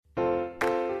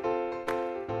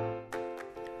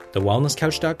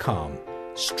TheWellnessCouch.com,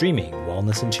 streaming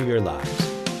wellness into your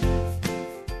lives.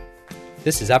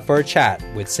 This is Up for a Chat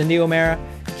with Cindy O'Meara,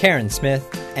 Karen Smith,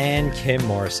 and Kim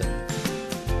Morrison.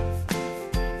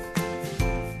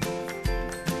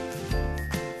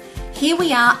 Here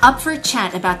we are, up for a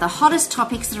chat about the hottest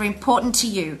topics that are important to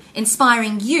you,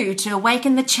 inspiring you to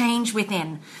awaken the change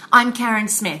within. I'm Karen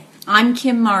Smith. I'm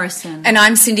Kim Morrison. And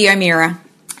I'm Cindy O'Meara.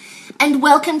 And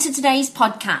welcome to today's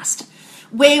podcast,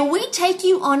 where we take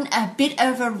you on a bit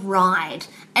of a ride.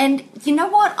 And you know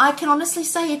what? I can honestly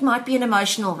say it might be an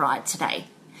emotional ride today.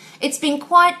 It's been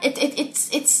quite,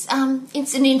 it's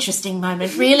an interesting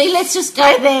moment, really. Let's just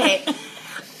go there.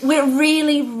 We're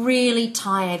really, really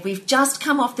tired. We've just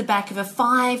come off the back of a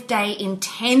 5-day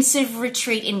intensive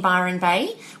retreat in Byron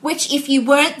Bay, which if you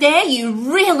weren't there,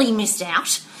 you really missed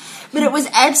out. But it was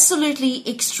absolutely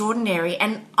extraordinary.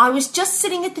 And I was just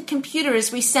sitting at the computer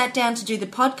as we sat down to do the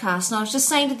podcast, and I was just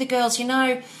saying to the girls, you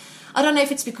know, I don't know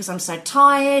if it's because I'm so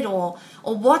tired or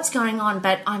what's going on,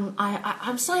 but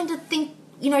I'm starting to think,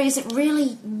 you know, is it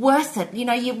really worth it? You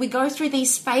know, we go through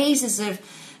these phases of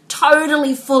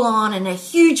totally full on and a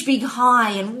huge big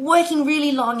high and working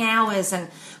really long hours and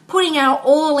putting our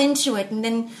all into it. And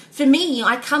then for me,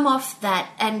 I come off that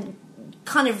and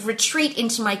kind of retreat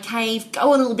into my cave,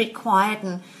 go a little bit quiet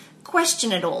and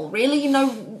question it all. Really, you know,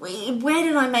 where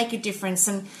did I make a difference?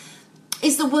 And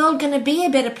is the world going to be a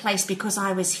better place because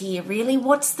I was here? Really,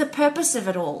 what's the purpose of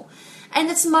it all? And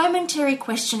it's momentary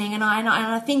questioning. And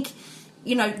I think,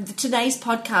 you know, today's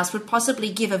podcast would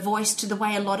possibly give a voice to the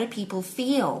way a lot of people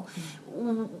feel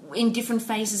in different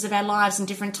phases of our lives and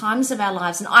different times of our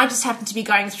lives. And I just happen to be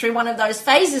going through one of those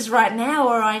phases right now,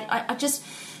 or I just,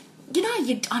 you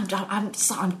know, I'm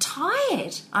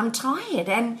tired. I'm tired,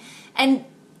 and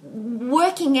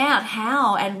working out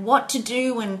how and what to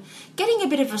do, and getting a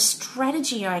bit of a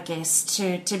strategy, I guess,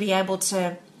 to be able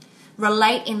to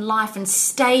relate in life and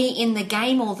stay in the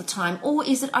game all the time. Or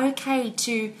is it okay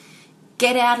to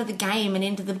get out of the game and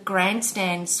into the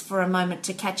grandstands for a moment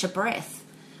to catch a breath?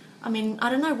 I mean, I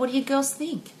don't know. What do you girls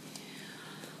think?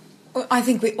 Well, I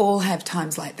think we all have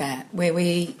times like that where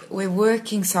we're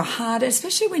working so hard,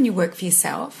 especially when you work for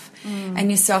yourself and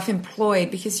you're self-employed,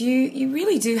 because you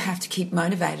really do have to keep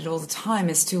motivated all the time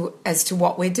as to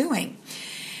what we're doing.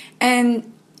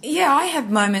 And yeah, I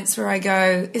have moments where I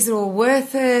go, is it all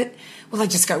worth it? Will I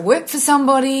just go work for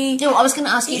somebody? Yeah, well, I was going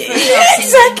to ask you for a job. Yeah,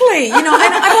 exactly. You know,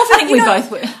 and I often think we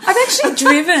both will. I've actually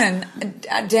driven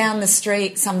down the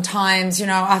street sometimes, you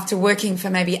know, after working for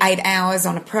maybe 8 hours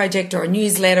on a project or a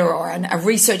newsletter or a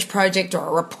research project or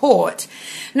a report,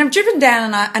 and I've driven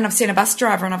down and I've seen a bus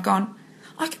driver and I've gone,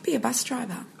 I could be a bus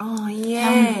driver. Oh,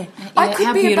 yeah. I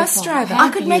could be a bus driver.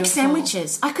 I could make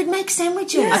sandwiches. I could I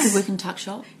could work in a tuck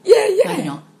shop. Yeah. Maybe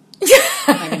not.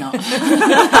 Maybe not.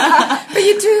 But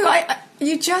you do.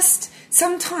 You just,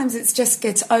 sometimes it just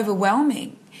gets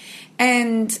overwhelming,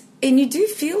 and you do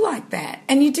feel like that,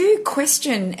 and you do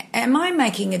question, am I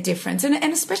making a difference? And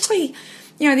especially,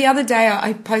 you know, the other day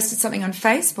I posted something on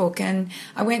Facebook and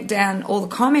I went down all the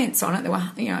comments on it. There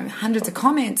were, you know, hundreds of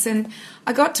comments, and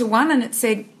I got to one and it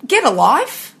said, "Get a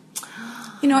life."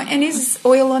 You know, and is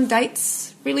oil on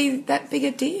dates really that big a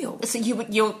deal? So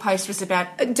your post was about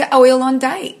oil on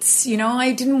dates. You know,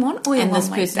 I didn't want oil on my dates.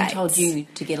 And this person told you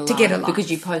to get a life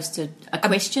because you posted a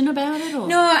question about it? Or?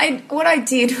 No, what I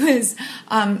did was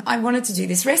I wanted to do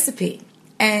this recipe,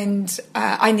 and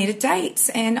I needed dates,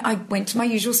 and I went to my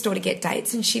usual store to get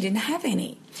dates, and she didn't have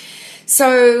any.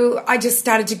 So I just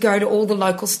started to go to all the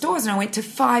local stores, and I went to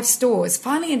 5 stores.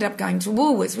 Finally ended up going to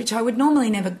Woolworths, which I would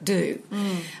normally never do.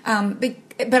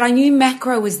 But I knew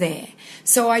Macro was there.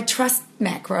 So I trust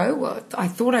Macro. Well, I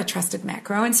thought I trusted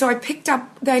Macro. And so I picked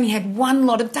up, they only had 1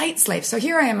 lot of dates left. So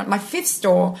here I am at my 5th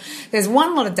store. There's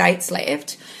 1 lot of dates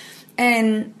left.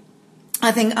 And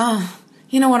I think,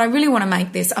 you know what, I really want to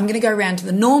make this. I'm going to go around to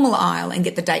the normal aisle and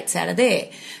get the dates out of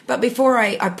there. But before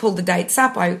I pulled the dates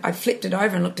up, I flipped it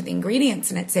over and looked at the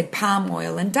ingredients, and it said palm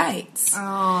oil and dates.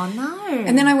 Oh, no.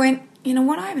 And then I went, you know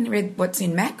what, I haven't read what's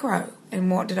in Macro.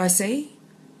 And what did I see?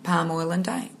 Palm oil and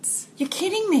dates. You're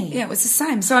kidding me. Yeah, it was the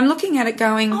same. So I'm looking at it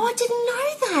going, oh, I didn't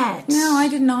know that. No, I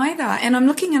didn't either. And I'm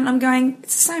looking at it and I'm going,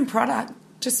 it's the same product,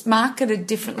 just marketed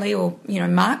differently, or, you know,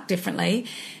 marked differently.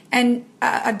 And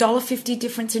 $1.50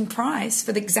 difference in price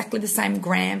for exactly the same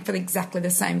gram for exactly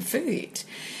the same food.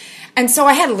 And so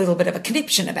I had a little bit of a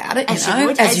conniption about it, as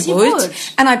you would.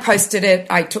 And I posted it.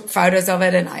 I took photos of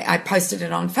it, and I posted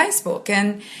it on Facebook.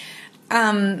 And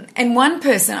one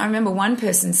person, I remember one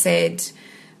person said,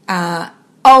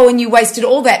 "Oh, and you wasted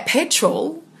all that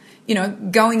petrol, you know,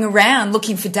 going around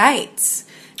looking for dates."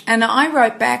 And I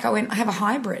wrote back, I went, "I have a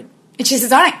hybrid. And she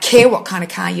says, I don't care what kind of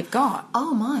car you've got.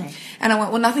 Oh, my. And I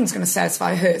went, well, nothing's going to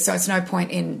satisfy her, so it's no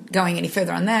point in going any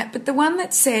further on that. But the one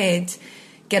that said,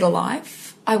 get a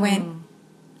life, I went,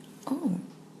 oh,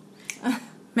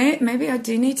 maybe I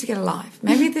do need to get a life.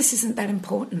 Maybe this isn't that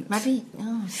important. Maybe,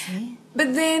 see.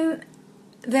 But then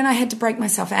I had to break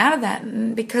myself out of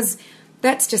that because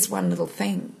that's just one little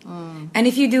thing. And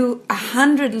if you do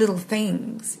 100 little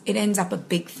things, it ends up a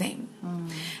big thing.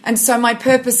 And so my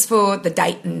purpose for the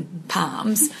Dayton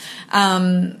Palms,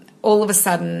 all of a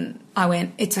sudden I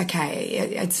went, it's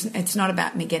okay. It's not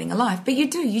about me getting a life. But you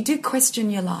do question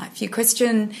your life. You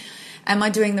question, am I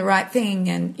doing the right thing?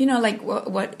 And, you know, like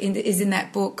what is in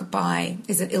that book by,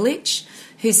 is it Illich,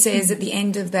 who says at the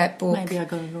end of that book, maybe I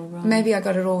got it all wrong. Maybe I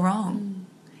got it all wrong.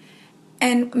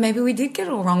 And maybe we did get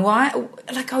it all wrong. Why?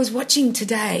 Like I was watching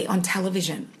today on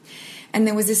television and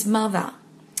there was this mother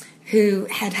who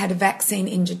had a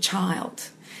vaccine-injured child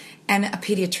and a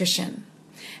paediatrician.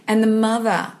 And the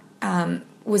mother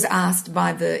was asked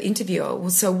by the interviewer, well,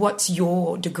 so what's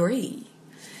your degree?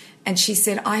 And she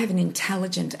said, I have an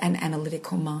intelligent and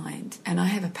analytical mind and I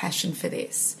have a passion for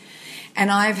this.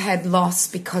 And I've had loss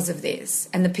because of this.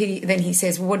 And then he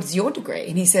says, well, what is your degree?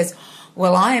 And he says,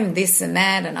 well, I am this and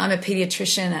that, and I'm a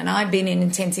paediatrician, and I've been in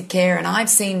intensive care, and I've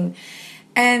seen...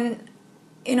 And,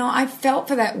 you know, I felt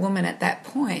for that woman at that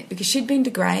point because she'd been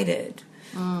degraded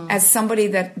as somebody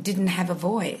that didn't have a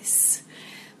voice.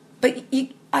 But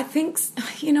I think,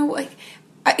 you know,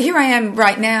 here I am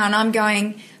right now, and I'm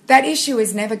going, that issue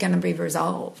is never going to be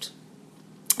resolved.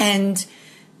 And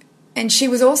she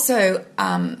was also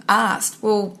asked,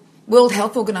 well, World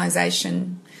Health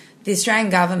Organization, the Australian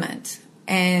government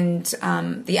and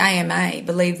the AMA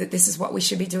believe that this is what we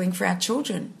should be doing for our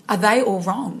children. Are they all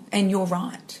wrong? And you're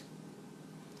right.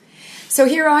 So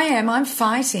here I am, I'm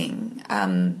fighting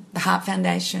the Heart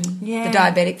Foundation, the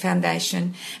Diabetic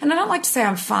Foundation. And I don't like to say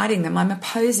I'm fighting them, I'm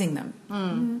opposing them.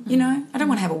 You know, I don't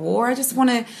want to have a war. I just want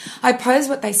to, I oppose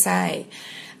what they say,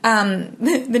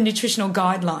 the nutritional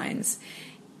guidelines.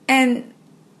 And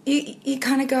you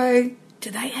kind of go,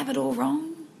 do they have it all wrong?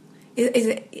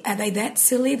 Are they that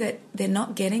silly that they're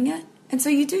not getting it? And so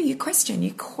you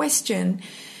question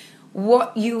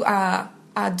what you are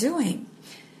doing.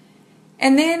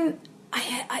 And then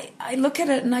I look at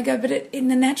it and I go, but in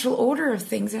the natural order of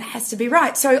things, it has to be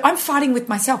right. So I'm fighting with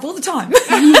myself all the time.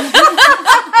 I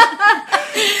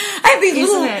have these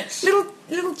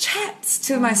little chats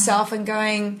to myself and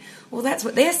going, well, that's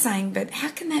what they're saying, but how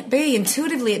can that be?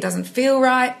 Intuitively, it doesn't feel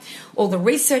right. All the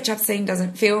research I've seen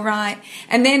doesn't feel right.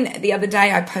 And then the other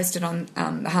day I posted on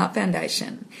the Heart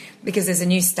Foundation because there's a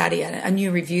new study, a new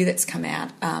review that's come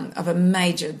out of a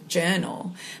major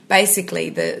journal. Basically,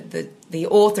 the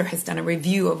author has done a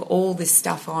review of all this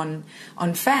stuff on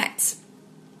fats.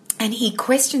 And he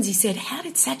said, how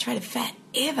did saturated fat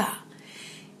ever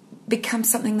become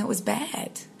something that was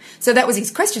bad? So that was his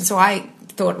question. So I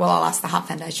thought, well, I'll ask the Heart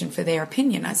Foundation for their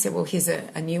opinion. I said, well, here's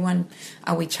a new one.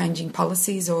 Are we changing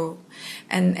policies?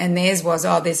 And theirs was,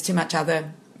 there's too much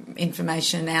other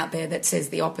information out there that says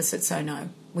the opposite, so no,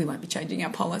 we won't be changing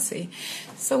our policy.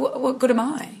 So what good am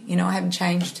I? You know, I haven't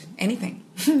changed anything.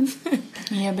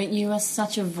 Yeah, but you are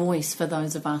such a voice for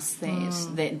those of us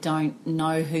that don't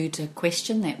know who to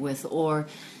question that with, or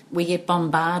we get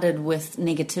bombarded with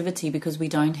negativity because we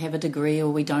don't have a degree or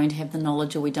we don't have the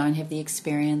knowledge or we don't have the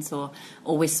experience or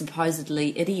we're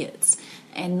supposedly idiots.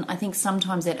 And I think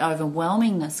sometimes that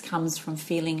overwhelmingness comes from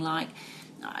feeling like,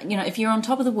 you know, if you're on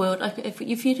top of the world, if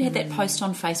you'd had that post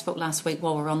on Facebook last week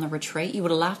while we were on the retreat, you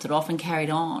would have laughed it off and carried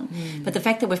on. But the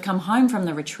fact that we've come home from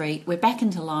the retreat, we're back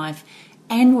into life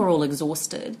and we're all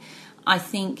exhausted, I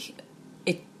think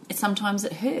it sometimes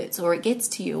it hurts or it gets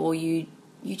to you, or you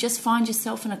just find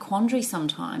yourself in a quandary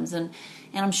sometimes, and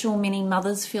I'm sure many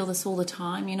mothers feel this all the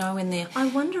time, you know, when they're... I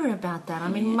wonder about that. I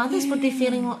mean, mothers would be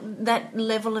feeling that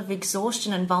level of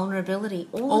exhaustion and vulnerability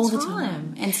all the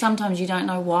time. And sometimes you don't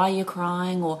know why you're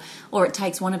crying, or it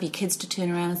takes one of your kids to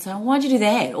turn around and say, why'd you do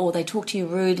that? Or they talk to you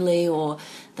rudely, or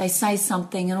they say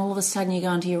something, and all of a sudden you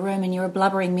go into your room and you're a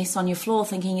blubbering mess on your floor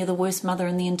thinking you're the worst mother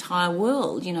in the entire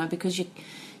world, you know, because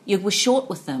you were short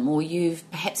with them, or you've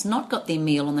perhaps not got their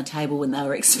meal on the table when they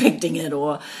were expecting it,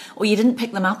 or you didn't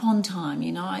pick them up on time.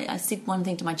 You know, I said one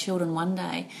thing to my children one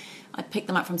day. I picked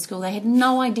them up from school. They had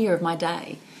no idea of my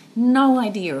day, no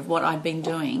idea of what I'd been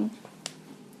doing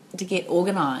to get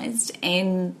organised,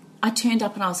 and I turned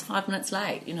up and I was 5 minutes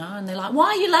late, you know, and they're like, why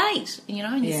are you late? You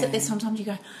know, and you sit there sometimes, you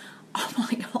go, oh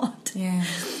my God. Yeah.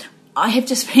 I have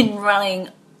just been running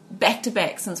back to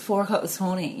back since 4 o'clock this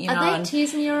morning. You know, are they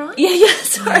tears in your eyes? Yeah,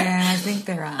 sorry. Yeah, I think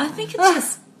there are. I think it's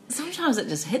just sometimes it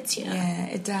just hits you. Yeah,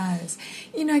 it does.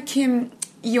 You know, Kim,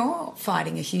 you're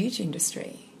fighting a huge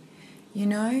industry. You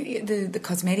know, the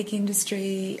cosmetic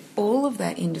industry, all of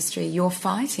that industry, you're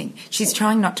fighting. She's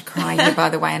trying not to cry here, by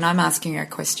the way, and I'm asking her a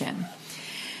question.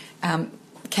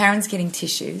 Karen's getting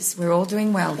tissues. We're all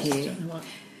doing well here.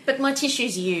 But my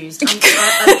tissue's used.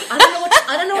 I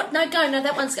don't know what. No, go. No,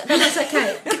 that one's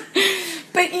okay.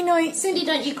 But, you know... Cindy,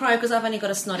 don't you cry because I've only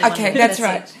got a snotty one. Okay, that's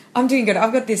right. It. I'm doing good.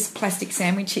 I've got this plastic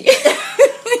sandwich here.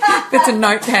 That's a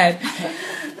notepad.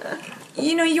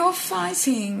 You know, you're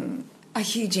fighting a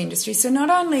huge industry. So not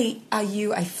only are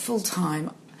you a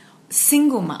full-time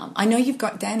single mum, I know you've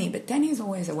got Danny, but Danny's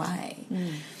always away.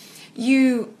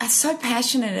 You are so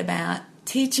passionate about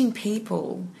teaching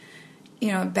people,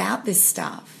 you know, about this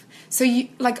stuff. So, you,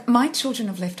 like, my children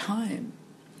have left home,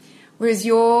 whereas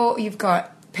you've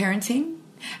got parenting,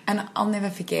 and I'll never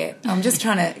forget. I'm just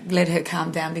trying to let her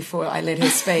calm down before I let her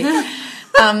speak.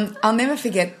 I'll never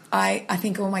forget, I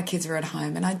think all my kids were at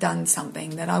home, and I'd done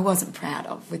something that I wasn't proud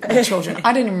of with my children.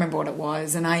 I didn't remember what it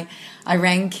was, and I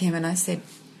rang Kim and I said,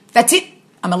 that's it.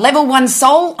 I'm a level 1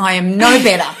 soul. I am no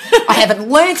better. I haven't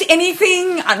learnt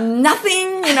anything. I'm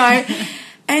nothing, you know.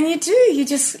 And you do. It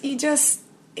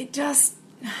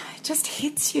just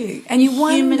hits you, and you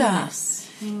wonder.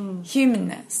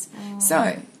 Humanness.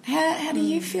 So, how do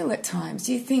you feel at times?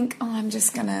 Do you think, I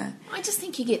just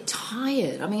think you get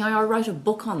tired. I mean, I wrote a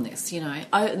book on this, you know.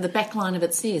 The back line of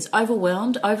it says,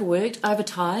 overwhelmed, overworked,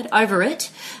 overtired, over it.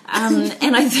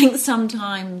 And I think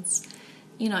sometimes,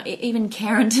 you know, even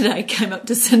Karen today came up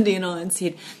to Cindy and I and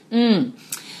said,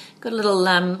 got a little,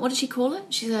 what did she call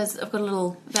it? She says, I've got a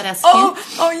little, about our skin.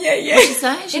 Oh, yeah. What did she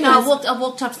say? She I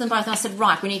walked up to them both and I said,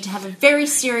 right, we need to have a very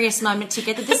serious moment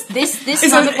together. This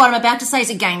moment, what I'm about to say is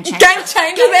a game changer. Game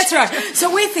changer, that's right.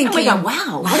 So we're thinking... And we go,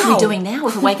 wow, what are we doing now?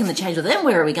 We've awakened the change with them.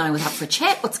 Where are we going with up for a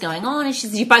chat? What's going on? And she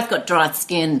says, you both got dry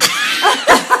skin.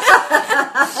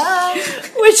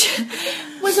 Which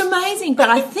was amazing.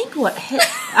 But I think what hit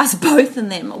us both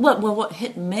and them, what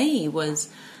hit me was...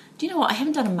 Do you know what? I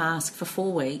haven't done a mask for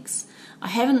 4 weeks. I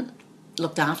haven't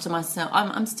looked after myself.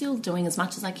 I'm still doing as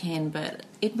much as I can, but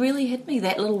it really hit me.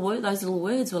 Those little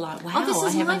words were like, wow. Oh, this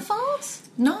is my fault?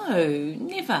 No,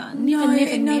 never.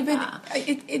 But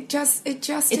it just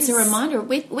it's a reminder.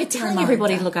 We're telling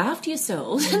everybody to look after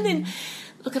yourselves, and then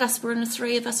look at us. The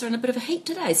 3 of us are in a bit of a heat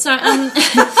today. So,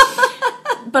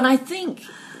 but I think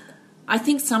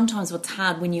sometimes what's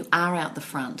hard when you are out the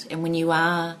front and when you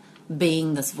are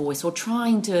being this voice or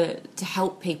trying to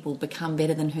help people become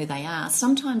better than who they are,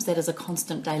 sometimes that is a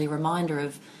constant daily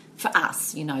reminder for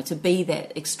us, you know, to be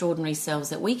that extraordinary selves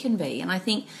that we can be. And I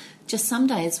think just some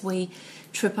days we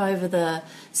trip over the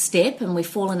step and we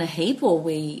fall in a heap, or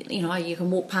you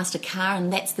can walk past a car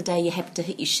and that's the day you happen to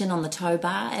hit your shin on the tow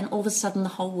bar and all of a sudden the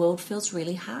whole world feels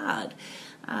really hard.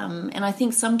 And I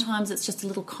think sometimes it's just a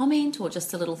little comment or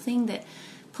just a little thing that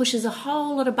pushes a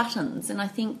whole lot of buttons. And I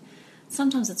think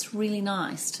sometimes it's really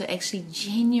nice to actually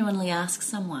genuinely ask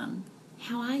someone,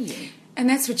 how are you? And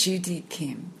that's what you did,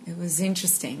 Kim. It was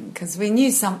interesting because we knew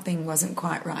something wasn't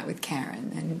quite right with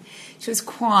Karen, and she was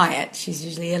quiet. She's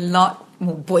usually a lot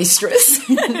more boisterous.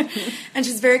 And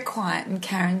she's very quiet, and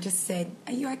Karen just said,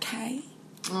 are you okay?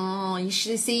 Oh, you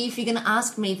should see, if you're going to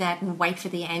ask me that and wait for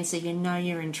the answer, you know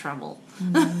you're in trouble.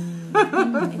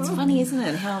 It's funny, isn't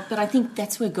it? But I think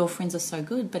that's where girlfriends are so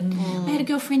good. But I had a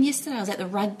girlfriend yesterday. I was at the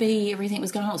rugby. Everything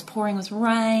was going on. It was pouring with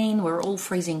rain. We were all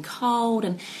freezing cold.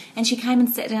 And she came and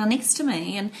sat down next to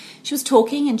me. And she was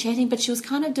talking and chatting, but she was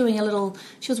kind of doing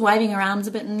she was waving her arms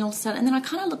a bit and all of a sudden. And then I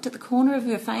kind of looked at the corner of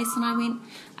her face and I went,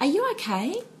 are you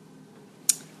okay?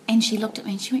 And she looked at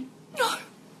me and she went,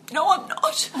 no, I'm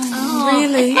not. Oh,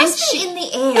 really? It must be in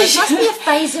the air. It must be a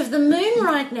phase of the moon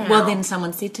right now. Well, then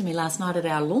someone said to me last night at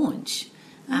our launch,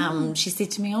 she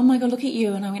said to me, oh my God, look at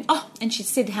you. And I went, oh, and she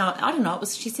said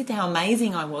she said how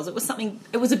amazing I was.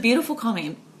 It was a beautiful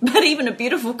comment, but even a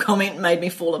beautiful comment made me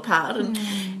fall apart. And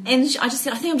I just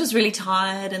said, I think I'm just really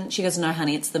tired. And she goes, no,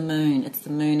 honey, it's the moon. It's the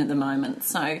moon at the moment.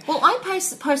 So, well, I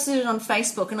posted it on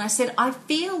Facebook and I said, I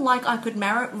feel like I could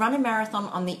run a marathon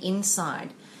on the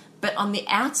inside. But on the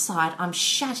outside, I'm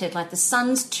shattered. Like the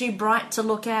sun's too bright to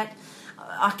look at.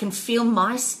 I can feel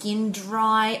my skin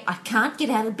dry. I can't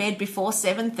get out of bed before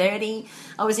 7:30.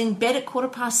 I was in bed at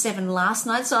 7:15 last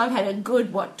night, so I've had a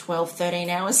good, 12,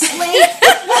 13 hours sleep.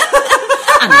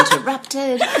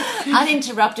 Uninterrupted.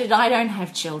 I don't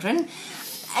have children.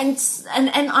 And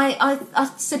I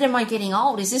said, am I getting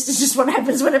old? Is this just what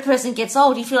happens when a person gets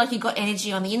old? You feel like you've got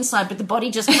energy on the inside, but the body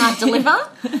just can't deliver.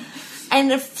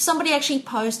 And if somebody actually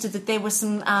posted that there were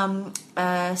some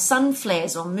sun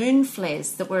flares or moon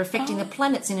flares that were affecting the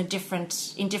planets in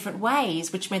different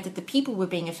ways, which meant that the people were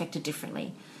being affected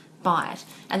differently. by it,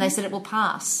 and they said it will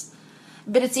pass.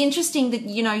 But it's interesting that,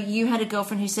 you know, you had a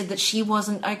girlfriend who said that she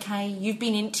wasn't okay. You've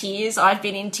been in tears. I've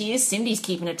been in tears. Cindy's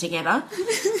keeping it together.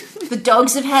 The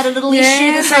dogs have had a little issue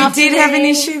this afternoon. Yes, I did have an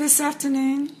issue this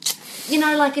afternoon. You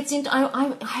know, like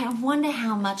I wonder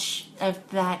how much of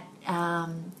that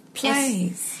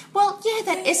plays.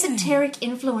 That esoteric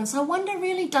influence. I wonder,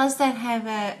 really, does that have?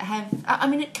 I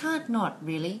mean, it can't not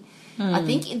really. I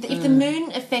think if the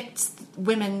moon affects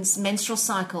women's menstrual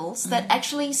cycles, that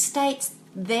actually states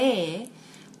there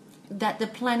that the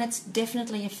planets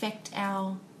definitely affect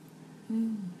our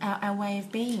way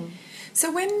of being.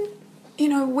 So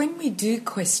when we do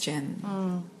question,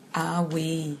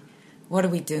 what are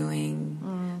we doing?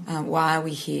 Why are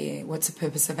we here? What's the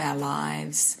purpose of our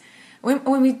lives?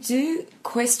 When we do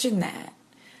question that,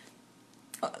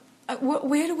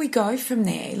 where do we go from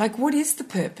there? Like, what is the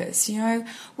purpose? You know,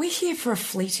 we're here for a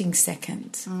fleeting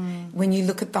second. When you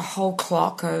look at the whole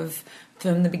clock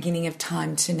from the beginning of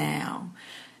time to now,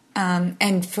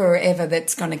 and forever,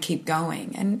 that's going to keep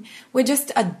going. And we're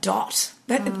just a dot.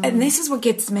 And this is what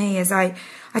gets me, is I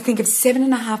think of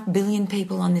 7.5 billion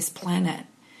people on this planet,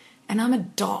 and I'm a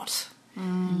dot.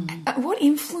 What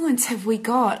influence have we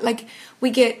got? Like, we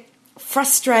get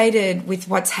frustrated with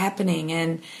what's happening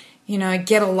and, you know,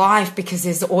 get a life because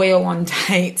there's oil on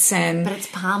dates, but it's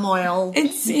palm oil.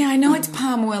 I know it's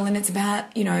palm oil, and it's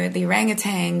about, you know, the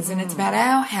orangutans, and it's about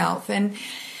our health.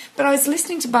 But I was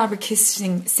listening to Barbara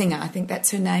Kissinger, I think that's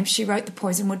her name. She wrote the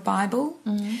Poisonwood Bible,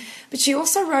 but she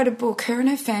also wrote a book. Her and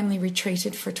her family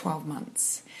retreated for 12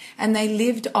 months, and they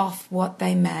lived off what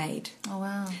they made. Oh,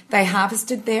 wow. They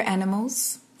harvested their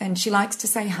animals, and she likes to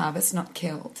say harvest, not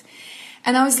killed.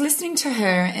 And I was listening to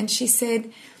her, and she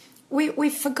said,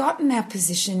 we've forgotten our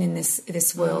position in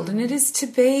this world, and it is to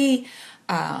be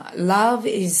love,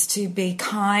 it is to be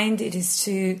kind, it is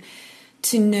to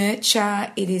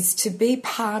nurture, it is to be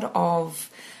part of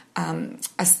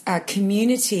a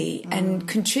community and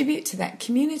contribute to that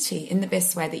community in the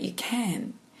best way that you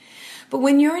can. But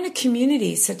when you're in a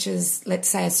community such as, let's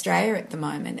say, Australia at the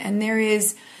moment, and there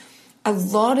is a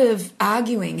lot of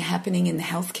arguing happening in the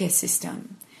healthcare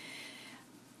system,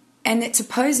 and it's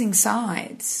opposing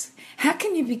sides, how do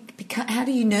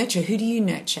you nurture? Who do you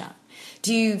nurture?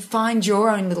 Do you find your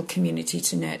own little community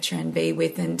to nurture and be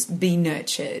with and be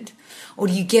nurtured? Or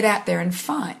do you get out there and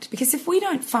fight? Because if we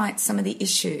don't fight some of the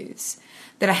issues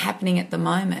that are happening at the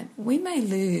moment, we may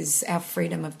lose our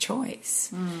freedom of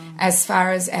choice as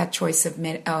far as our choice of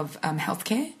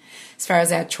healthcare, as far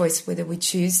as our choice whether we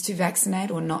choose to vaccinate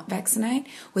or not vaccinate,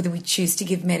 whether we choose to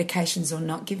give medications or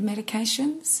not give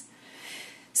medications.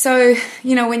 So,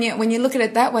 you know, when you look at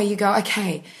it that way, you go,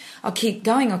 okay, I'll keep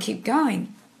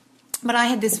going. But I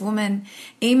had this woman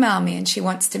email me, and she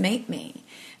wants to meet me.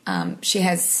 She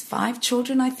has 5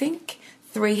 children, I think.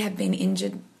 3 have been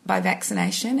injured by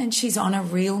vaccination, and she's on a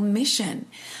real mission.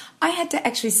 I had to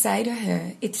actually say to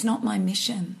her, it's not my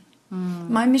mission.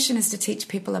 My mission is to teach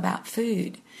people about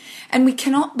food. And we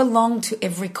cannot belong to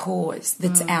every cause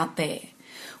that's out there.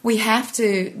 We have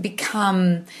to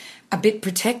become a bit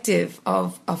protective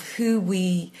of who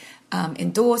we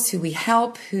endorse, who we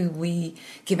help, who we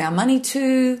give our money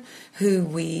to, who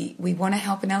we want to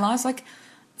help in our lives. Like,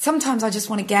 sometimes I just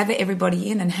want to gather everybody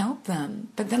in and help them,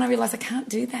 but then I realise I can't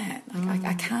do that. Like,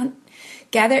 I can't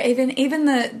gather even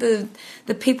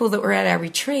the people that were at our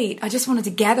retreat. I just wanted to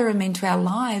gather them into our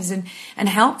lives and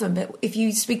help them. But if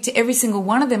you speak to every single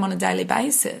one of them on a daily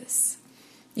basis,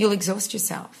 you'll exhaust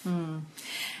yourself.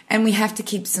 And we have to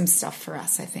keep some stuff for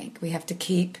us, I think. We have to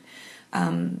keep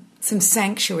some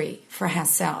sanctuary for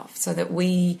ourselves so that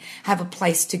we have a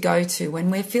place to go to when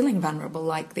we're feeling vulnerable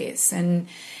like this and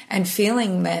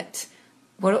feeling that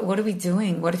what are we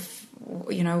doing? What if,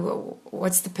 you know,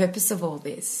 what's the purpose of all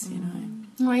this, you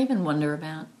know? I even wonder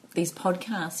about these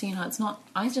podcasts. You know, it's not,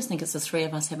 I just think it's the 3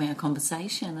 of us having a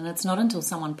conversation, and it's not until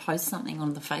someone posts something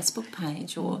on the Facebook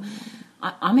page or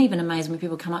I'm even amazed when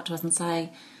people come up to us and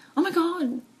say, oh my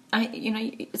God,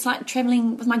 it's like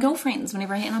travelling with my girlfriends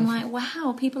whenever and I'm like,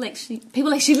 wow, people actually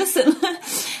listen.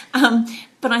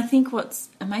 But I think what's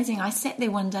amazing, I sat there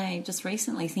one day just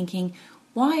recently thinking,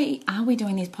 why are we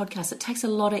doing these podcasts? It takes a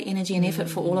lot of energy and effort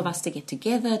for all of us to get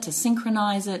together, to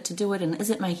synchronise it, to do it, and is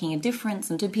it making a difference?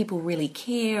 And do people really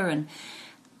care?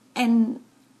 And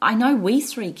I know we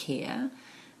 3 care.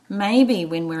 Maybe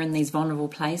when we're in these vulnerable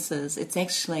places, it's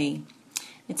actually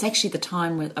the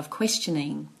time of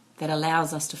questioning that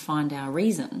allows us to find our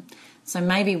reason. So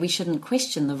maybe we shouldn't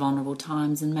question the vulnerable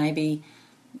times, and maybe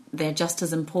they're just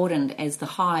as important as the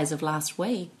highs of last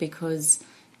week, because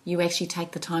you actually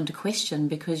take the time to question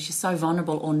because you're so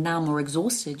vulnerable or numb or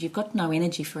exhausted. You've got no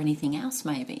energy for anything else,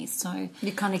 maybe. So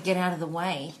You kind of get out of the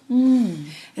way.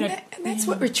 And that's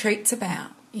what retreat's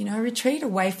about. Retreat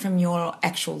away from your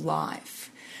actual life.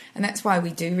 And that's why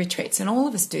we do retreats. And all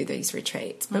of us do these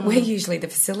retreats, but we're usually the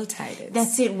facilitators.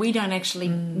 That's it. We don't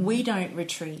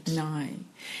retreat. No.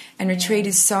 And retreat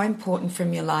is so important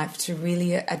from your life to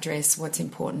really address what's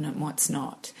important and what's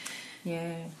not.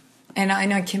 Yeah. And I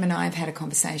know Kim and I have had a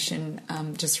conversation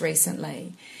just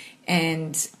recently,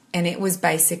 and it was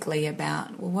basically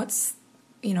about, well, what's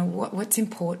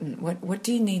important? What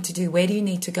do you need to do? Where do you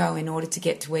need to go in order to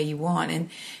get to where you want?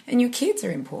 And your kids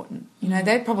are important.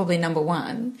 They're probably number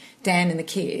one, Dan and the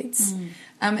kids.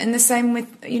 And the same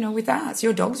with us.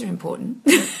 Your dogs are important.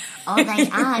 Oh, they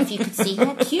are. If you could see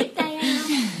how cute they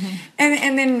are.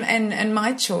 And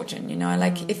my children,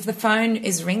 if the phone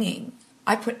is ringing,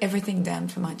 I put everything down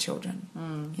for my children,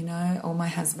 or my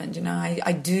husband.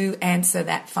 I do answer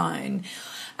that phone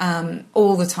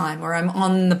all the time, or I'm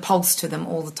on the pulse to them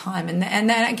all the time.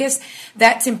 And I guess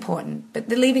that's important. But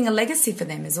leaving a legacy for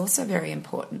them is also very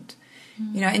important,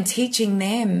 and teaching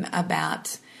them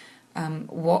about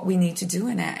what we need to do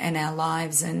in our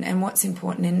lives and what's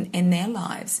important in their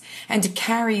lives, and to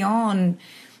carry on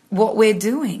what we're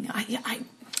doing. I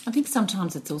think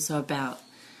sometimes it's also about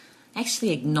actually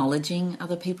acknowledging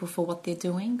other people for what they're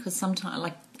doing, because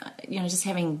sometimes, just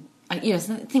having, I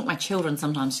think my children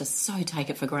sometimes just so take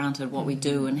it for granted what we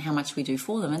do and how much we do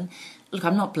for them. And look,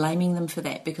 I'm not blaming them for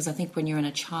that, because I think when you're in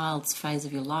a child's phase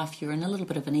of your life, you're in a little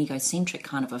bit of an egocentric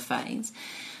kind of a phase.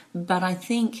 But I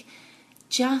think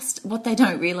just what they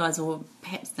don't realise, or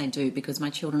perhaps they do, because my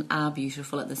children are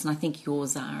beautiful at this, and I think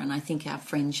yours are, and I think our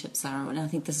friendships are, and I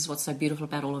think this is what's so beautiful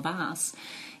about all of us,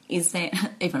 is that,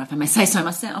 even if I may say so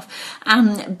myself,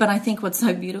 but I think what's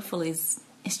so beautiful is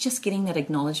it's just getting that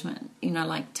acknowledgement.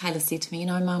 Like Taylor said to me,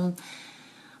 Mum,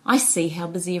 I see how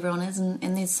busy everyone is, and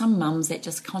there's some mums that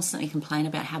just constantly complain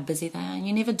about how busy they are, and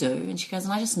you never do. And she goes,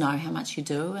 and I just know how much you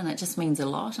do, and it just means a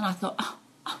lot. And I thought,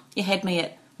 oh you had me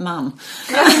at Mum.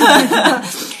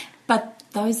 But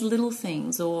those little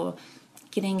things, or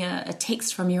getting a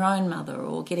text from your own mother,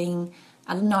 or getting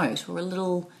a note, or a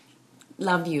little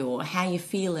love you, or how you're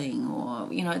feeling, or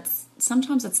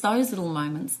sometimes it's those little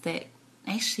moments that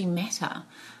actually matter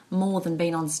more than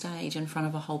being on stage in front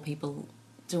of a whole people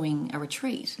doing a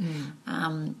retreat.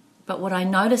 But what I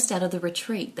noticed out of the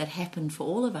retreat that happened for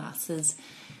all of us is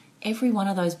every one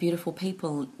of those beautiful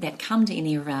people that come to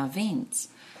any of our events,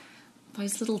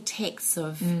 those little texts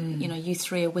of, you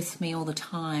three are with me all the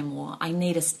time, or I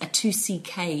need a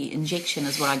 2CK injection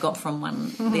is what I got from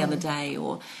one the other day,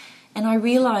 and I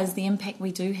realised the impact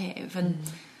we do have. And,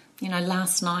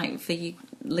 last night, for you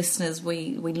listeners,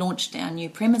 we launched our new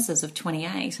premises of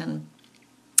 28, and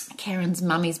Karen's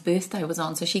mummy's birthday was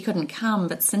on, so she couldn't come,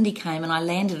 but Cindy came, and I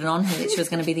landed it on her that she was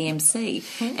going to be the MC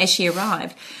as she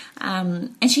arrived.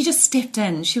 And she just stepped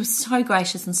in. She was so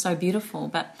gracious and so beautiful,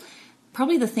 but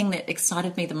probably the thing that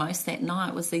excited me the most that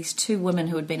night was these two women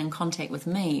who had been in contact with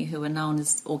me, who are known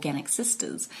as Organic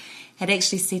Sisters, had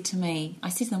actually said to me, I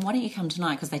said to them, why don't you come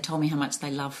tonight? Because they told me how much they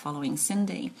love following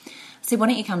Cindy. I said, why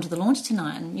don't you come to the launch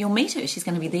tonight and you'll meet her. She's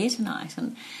going to be there tonight.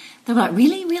 And they were like,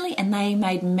 really, really? And they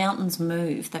made mountains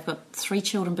move. They've got 3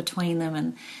 children between them,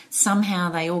 and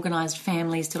somehow they organised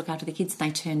families to look after the kids, and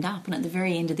they turned up. And at the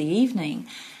very end of the evening,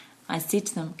 I said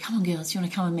to them, come on, girls, you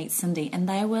want to come and meet Cindy? And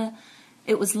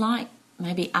it was like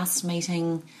maybe us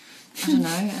meeting, I don't know,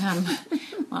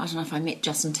 I don't know if I met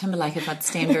Justin Timberlake if I'd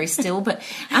stand very still, but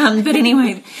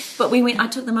anyway, we went, I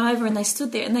took them over and they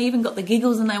stood there and they even got the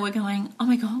giggles and they were going, oh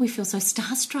my God, we feel so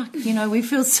starstruck, we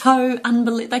feel so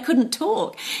unbelievable. They couldn't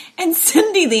talk. And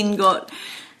Cindy then got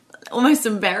almost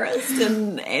embarrassed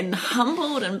and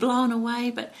humbled and blown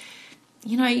away, but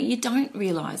you don't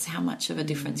realise how much of a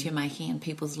difference you're making in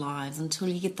people's lives until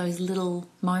you get those little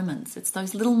moments. It's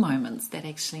those little moments that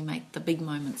actually make the big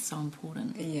moments so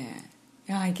important. Yeah,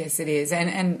 I guess it is.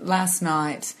 And last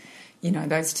night,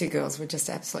 those 2 girls were just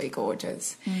absolutely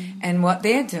gorgeous. And what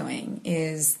they're doing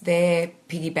is they're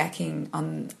piggybacking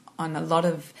on a lot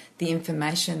of the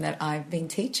information that I've been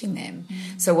teaching them.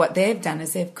 So what they've done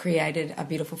is they've created a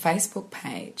beautiful Facebook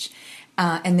page.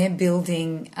 And they're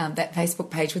building that Facebook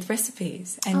page with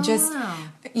recipes. And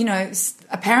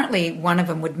apparently one of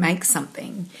them would make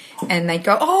something and they'd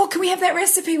go, oh, can we have that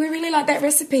recipe? We really like that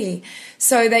recipe.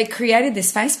 So they created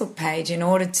this Facebook page in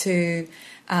order to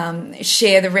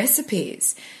share the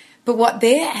recipes. But what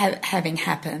they're having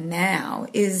happen now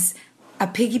is a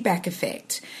piggyback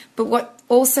effect. But what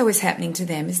also is happening to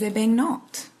them is they're being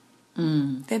knocked.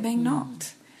 They're being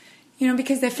knocked.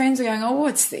 Because their friends are going, oh,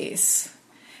 what's this?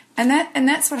 And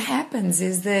that's what happens,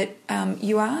 is that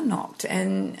you are knocked,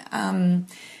 and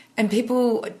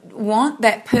people want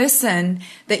that person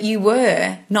that you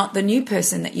were, not the new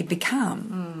person that you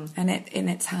become, and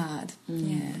it's hard.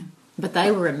 Yeah. But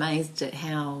they were amazed at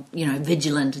how,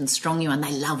 vigilant and strong you are, and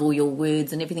they love all your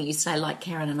words and everything you say, like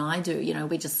Karen and I do.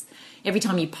 We just, every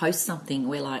time you post something,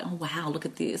 we're like, oh, wow, look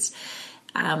at this.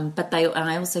 And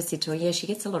I also said to her, yeah, she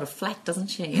gets a lot of flack, doesn't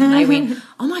she? And they went,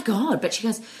 oh my God. But she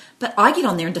goes, but I get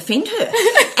on there and defend her.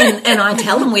 and I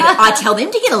tell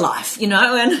them to get a life,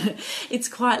 and it's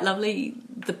quite lovely.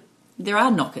 There are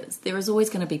knockers. There is always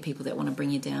going to be people that want to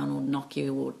bring you down or knock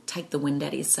you or take the wind out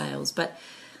of your sails. But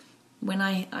when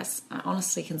I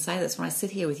honestly can say this, when I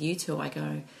sit here with you two, I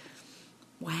go,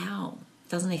 wow.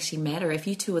 Doesn't actually matter. If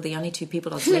you two are the only two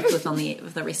people I was left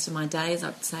with the rest of my days,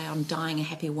 I'd say I'm dying a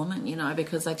happy woman,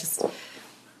 because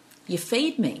you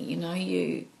feed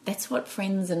me, that's what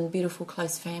friends and beautiful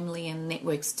close family and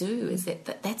networks do, is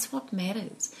that's what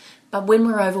matters. But when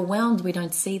we're overwhelmed, we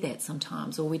don't see that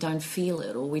sometimes, or we don't feel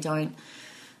it, or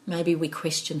maybe we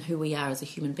question who we are as a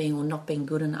human being, or not being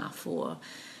good enough, or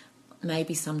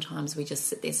maybe sometimes we just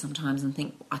sit there sometimes and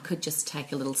think, I could just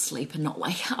take a little sleep and not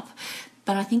wake up.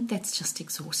 But I think that's just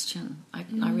exhaustion. I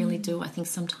really do. I think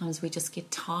sometimes we just get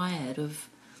tired of,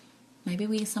 maybe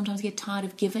we sometimes get tired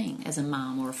of giving as a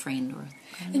mum or a friend.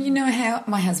 And how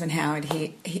my husband Howard,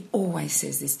 he always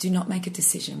says this, do not make a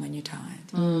decision when you're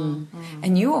tired.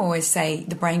 And you always say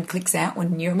the brain clicks out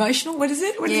when you're emotional. What is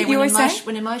it? What did you always say?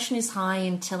 When emotion is high,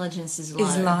 intelligence is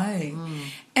low.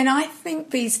 And I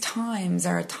think these times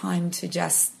are a time to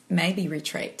just maybe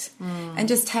retreat and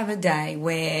just have a day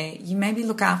where you maybe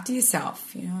look after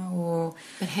yourself, or...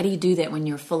 But how do you do that when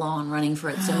you're full on running for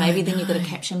it? So maybe then you've got to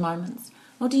capture moments.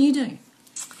 What do you do?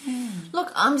 Yeah.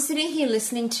 Look, I'm sitting here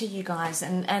listening to you guys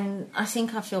and I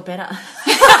think I feel better.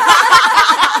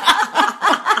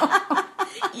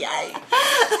 Yay.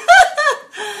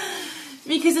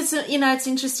 Because it's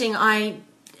interesting. I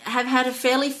have had a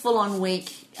fairly full on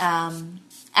week,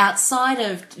 outside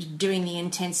of doing the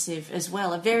intensive as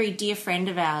well. A very dear friend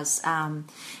of ours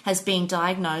has been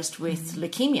diagnosed with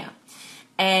leukemia.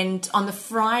 And on the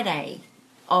Friday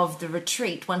of the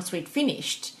retreat, once we'd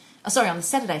finished, on the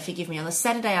Saturday, forgive me, on the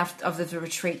Saturday of the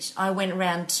retreat, I went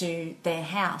around to their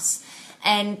house.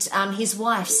 And his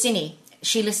wife, Cindy,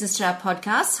 she listens to our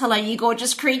podcast. Hello, you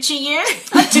gorgeous creature, you.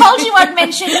 I told you I'd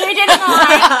mention you, didn't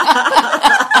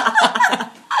I?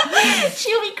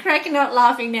 She'll be cracking up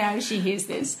laughing now as she hears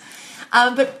this.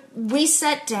 But we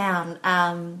sat down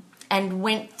and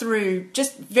went through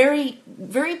just very,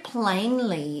 very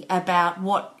plainly about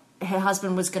what her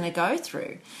husband was going to go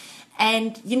through.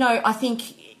 And, I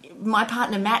think my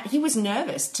partner, Matt, he was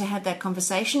nervous to have that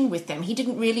conversation with them. He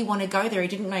didn't really want to go there. He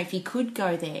didn't know if he could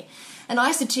go there. And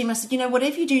I said to him,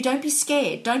 whatever you do, don't be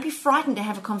scared. Don't be frightened to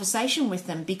have a conversation with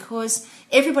them, because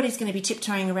everybody's going to be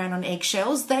tiptoeing around on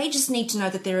eggshells. They just need to know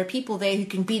that there are people there who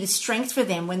can be the strength for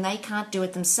them when they can't do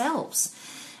it themselves.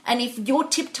 And if you're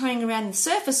tiptoeing around the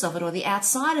surface of it or the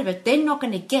outside of it, they're not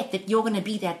going to get that you're going to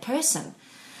be that person.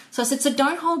 So I said, so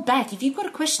don't hold back. If you've got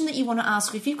a question that you want to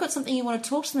ask, if you've got something you want to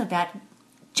talk to them about,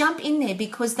 jump in there,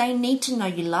 because they need to know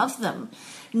you love them,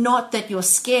 not that you're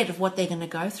scared of what they're going to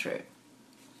go through.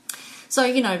 So,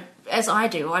 as I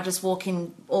do, I just walk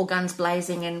in all guns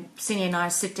blazing, and Cindy and I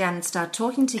sit down and start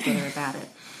talking together about it.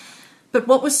 But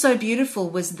what was so beautiful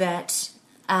was that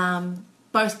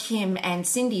both Kim and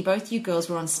Cindy, both you girls,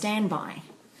 were on standby.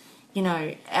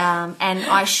 And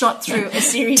I shot through a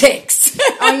series of texts.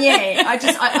 Oh yeah,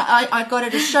 I got her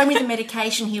to show me the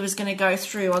medication he was going to go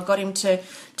through. I got him to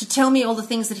tell me all the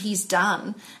things that he's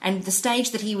done and the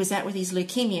stage that he was at with his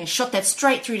leukemia. Shot that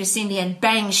straight through to Cindy, and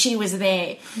bang, she was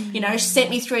there. She sent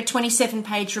me through a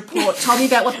 27-page report, told me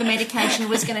about what the medication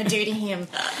was going to do to him,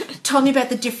 told me about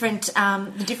the different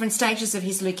stages of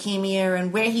his leukemia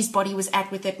and where his body was at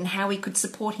with it and how we could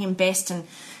support him best, and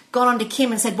got on to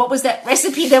Kim and said, what was that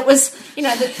recipe that was,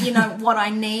 what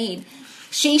I need.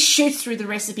 She shoots through the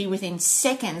recipe within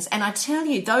seconds. And I tell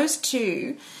you, those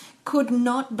two could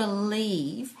not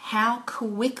believe how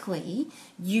quickly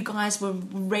you guys were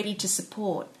ready to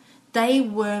support. They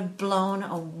were blown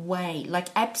away, like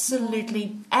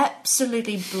absolutely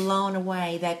blown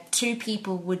away that two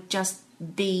people would just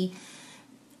be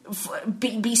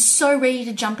so ready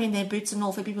to jump in their boots and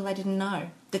all for people they didn't know,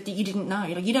 that you didn't know.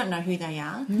 Like, you don't know who they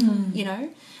are,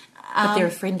 But they're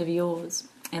a friend of yours,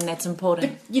 and that's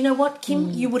important. But you know what,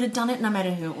 Kim? You would have done it no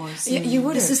matter who it was. Yeah, you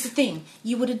would have. This is the thing.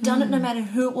 You would have done it no matter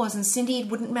who it was. And Cindy, it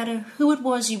wouldn't matter who it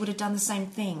was, you would have done the same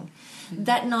thing.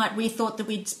 That night we thought that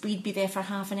we'd be there for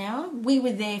half an hour. We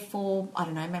were there for, I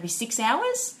don't know, maybe 6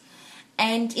 hours.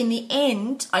 And in the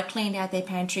end, I cleaned out their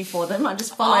pantry for them. I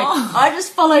just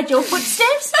followed your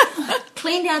footsteps,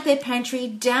 cleaned out their pantry,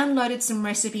 downloaded some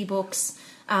recipe books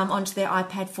onto their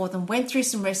iPad for them, went through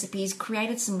some recipes,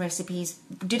 created some recipes,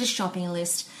 did a shopping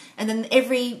list. And then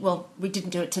we didn't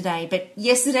do it today, but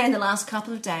yesterday and the last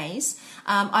couple of days,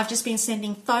 I've just been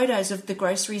sending photos of the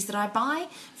groceries that I buy,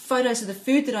 photos of the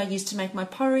food that I use to make my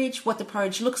porridge, what the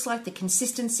porridge looks like, the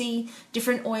consistency,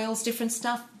 different oils, different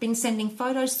stuff. Been sending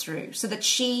photos through so that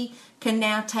she can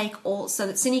now so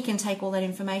that Cindy can take all that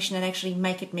information and actually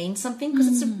make it mean something, because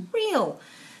it's a real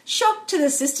shock to the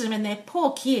system and their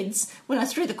poor kids. When I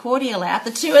threw the cordial out,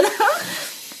 the two of them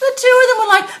were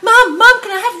like, Mum,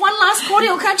 can I have one last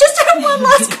cordial? Can I just have one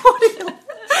last cordial?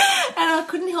 And I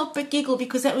couldn't help but giggle,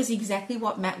 because that was exactly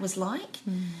what Matt was like.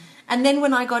 And then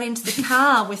when I got into the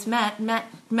car with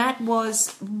Matt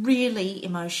was really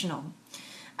emotional,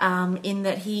 in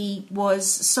that he was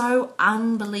so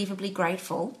unbelievably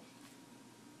grateful.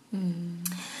 And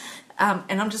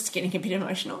I'm just getting a bit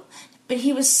emotional. But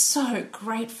he was so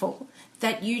grateful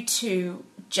that you two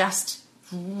just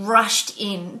rushed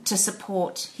in to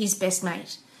support his best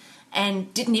mate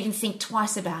and didn't even think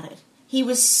twice about it. He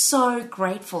was so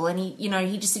grateful, and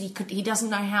he just said he doesn't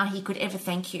know how he could ever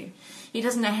thank you. He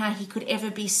doesn't know how he could ever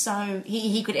be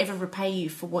he could ever repay you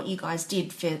for what you guys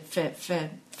did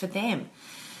for them.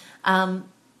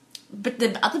 But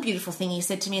the other beautiful thing he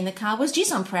said to me in the car was,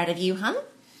 "Geez, I'm proud of you, hun."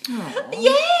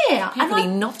 Yeah, How could he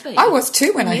not be? I was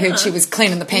too when I heard she was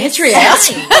cleaning the pantry out.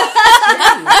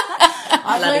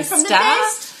 I've learned from the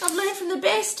best. I've learned from the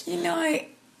best.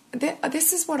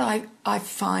 This is what I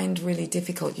find really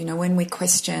difficult, when we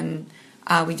question,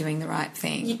 are we doing the right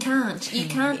thing? You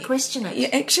can't question it. You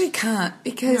actually can't,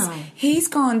 because he's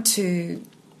gone to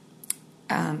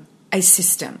a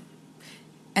system,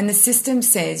 and the system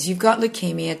says, you've got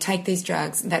leukemia, take these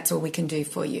drugs, and that's all we can do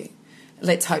for you.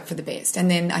 Let's hope for the best.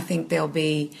 And then I think there'll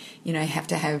be, have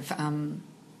to have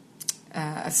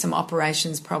some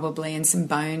operations probably, and some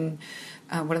bone,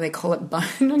 what do they call it? Bone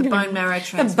marrow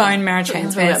transplant. The bone marrow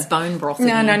transplant. Bone broth.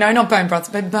 No, not bone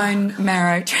broth, but bone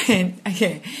marrow transplant.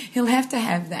 Yeah, he'll have to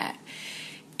have that.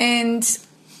 And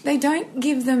they don't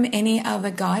give them any other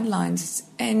guidelines.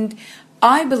 And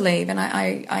I believe, and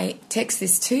I text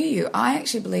this to you, I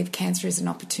actually believe cancer is an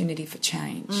opportunity for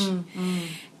change.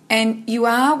 And you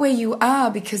are where you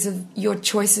are because of your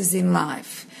choices in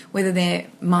life, whether they're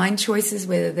mind choices,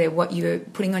 whether they're what you're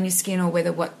putting on your skin, or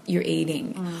whether what you're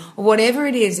eating. Or whatever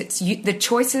it is, it's the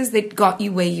choices that got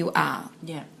you where you are.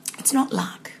 Yeah. It's not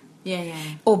luck. Yeah.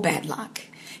 Or bad luck.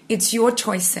 It's your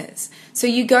choices. So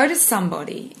you go to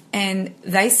somebody and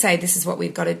they say this is what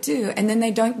we've got to do, and then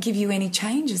they don't give you any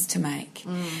changes to make.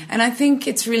 And I think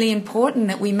it's really important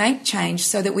that we make change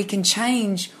so that we can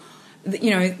change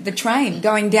the train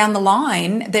going down the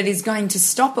line that is going to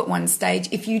stop at one stage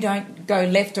if you don't go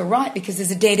left or right, because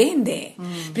there's a dead end there.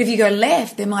 But if you go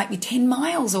left, there might be 10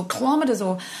 miles or kilometres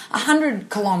or 100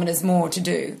 kilometres more to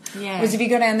do. Yeah. Whereas if you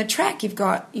go down the track, you've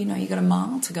got a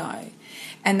mile to go.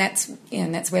 And that's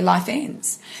where life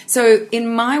ends. So in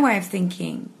my way of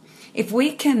thinking, if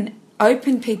we can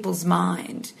open people's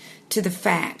mind to the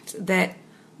fact that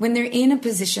when they're in a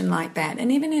position like that,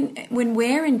 and even when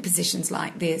we're in positions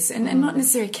like this, and not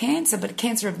necessarily cancer, but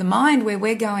cancer of the mind, where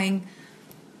we're going,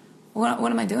 what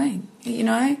am I doing?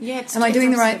 Yeah, am I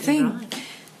doing the right thing? Right.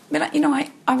 But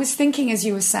I was thinking as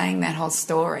you were saying that whole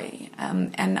story,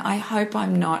 and I hope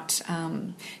I'm not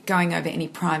going over any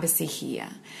privacy here,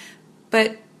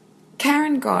 but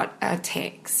Karen got a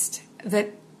text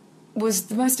that was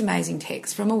the most amazing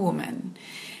text from a woman,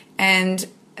 and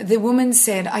the woman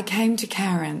said, I came to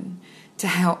Karen to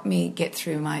help me get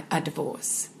through a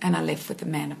divorce, and I left with the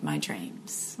man of my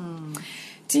dreams.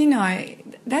 Do you know,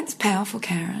 that's powerful,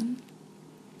 Karen.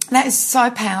 That is so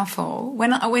powerful.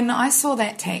 When I saw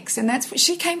that text, and that's what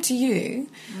she came to you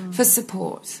for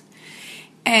support.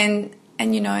 And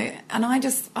I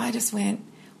just went,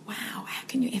 wow, how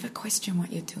can you ever question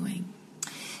what you're doing?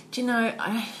 Do you know,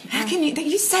 how can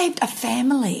you saved a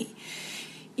family.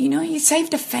 You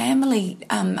saved a family,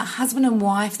 a husband and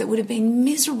wife that would have been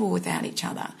miserable without each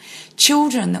other,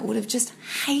 children that would have just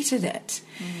hated it.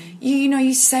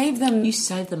 You saved them. You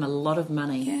saved them a lot of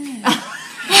money. Yeah.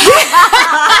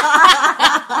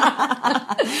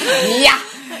 Yeah.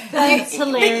 That's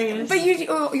hilarious. But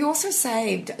you also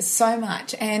saved so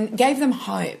much and gave them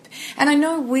hope. And I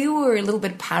know we were a little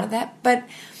bit part of that, but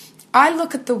I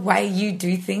look at the way you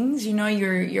do things,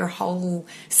 your whole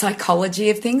psychology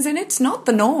of things, and it's not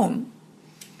the norm.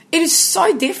 It is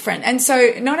so different. And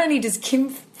so not only does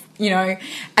Kim,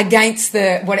 against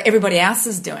what everybody else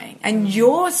is doing. And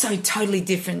you're so totally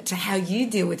different to how you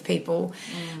deal with people,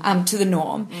 to the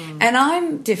norm. And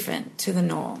I'm different to the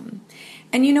norm.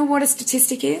 And you know what a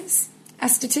statistic is? A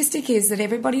statistic is that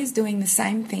everybody is doing the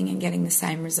same thing and getting the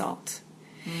same result.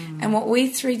 And what we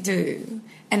three do,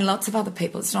 and lots of other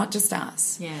people, it's not just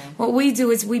us. Yeah. What we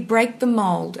do is we break the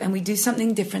mould and we do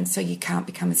something different so you can't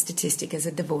become a statistic as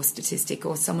a divorce statistic,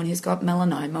 or someone who's got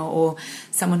melanoma, or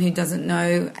someone who doesn't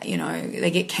know,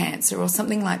 they get cancer or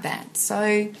something like that.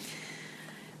 So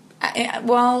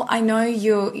while I know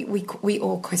we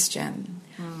all question,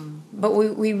 but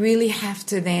we really have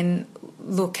to then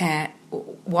look at,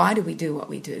 why do we do what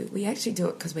we do? We actually do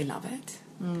it because we love it,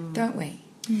 don't we?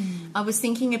 I was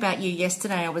thinking about you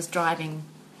yesterday. I was driving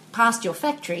past your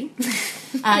factory,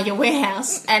 your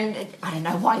warehouse, and I don't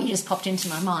know why you just popped into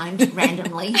my mind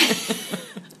randomly.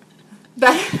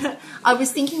 But I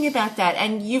was thinking about that,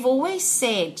 and you've always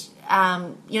said,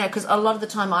 because a lot of the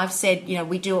time I've said,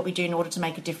 we do what we do in order to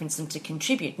make a difference and to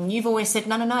contribute. And you've always said,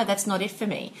 no, that's not it for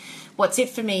me. What's it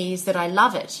for me is that I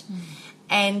love it.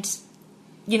 And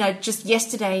just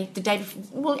yesterday, the day before,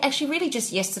 well, actually really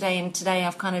just yesterday and today,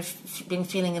 I've kind of been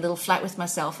feeling a little flat with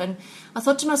myself. And I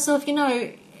thought to myself,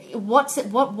 what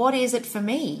is it for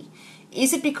me?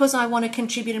 Is it because I want to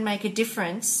contribute and make a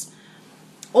difference?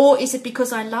 Or is it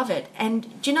because I love it? And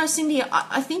Cindy,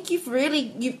 I think you've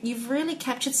really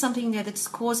captured something there that's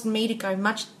caused me to go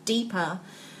much deeper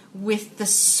with the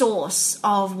source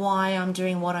of why I'm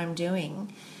doing what I'm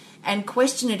doing and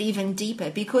question it even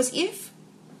deeper. Because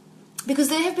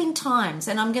there have been times,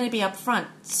 and I'm going to be upfront,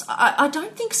 I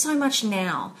don't think so much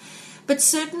now, but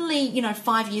certainly,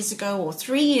 5 years ago or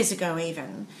 3 years ago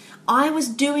even, I was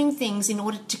doing things in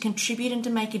order to contribute and to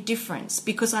make a difference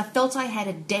because I felt I had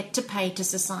a debt to pay to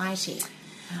society.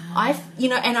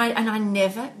 And I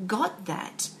never got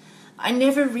that. I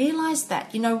never realised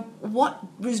that.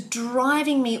 What was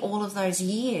driving me all of those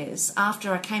years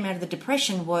after I came out of the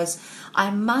depression was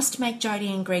I must make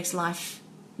Jodie and Greg's life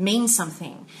mean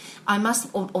something. I must,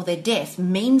 or their death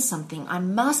mean something. I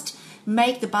must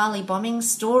make the Bali bombing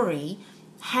story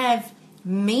have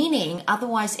meaning.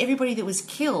 Otherwise, everybody that was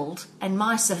killed and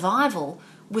my survival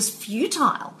was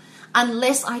futile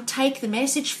unless I take the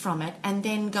message from it and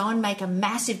then go and make a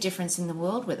massive difference in the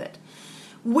world with it,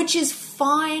 which is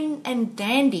fine and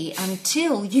dandy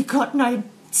until you got no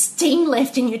steam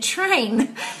left in your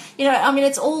train.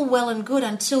 It's all well and good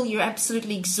until you're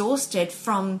absolutely exhausted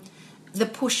from the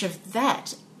push of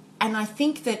that. And I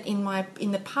think that in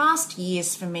the past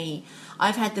years for me,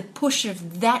 I've had the push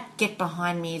of that get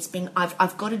behind me. It's been,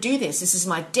 I've got to do this. This is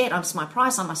my debt. It's my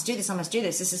price. I must do this. I must do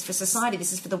this. This is for society.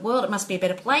 This is for the world. It must be a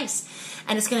better place.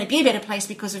 And it's going to be a better place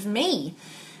because of me.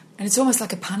 And it's almost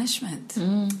like a punishment.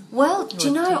 Well,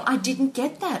 I didn't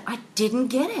get that. I didn't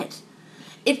get it.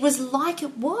 It was like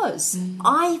it was.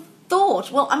 I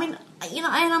thought, and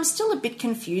I'm still a bit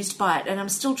confused by it, and I'm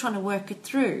still trying to work it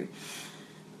through.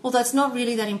 Well, that's not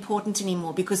really that important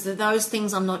anymore because those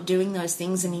things, I'm not doing those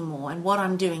things anymore. And what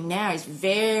I'm doing now is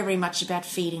very much about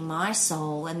feeding my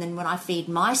soul. And then when I feed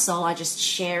my soul, I just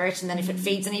share it. And then if it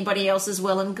feeds anybody else as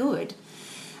well and good.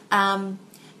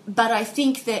 But I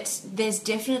think that there's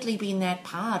definitely been that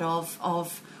part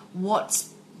of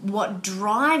what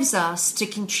drives us to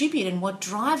contribute and what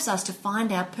drives us to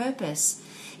find our purpose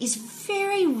is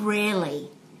very rarely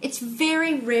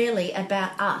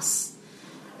about us.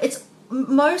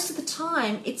 Most of the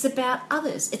time, it's about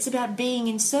others. It's about being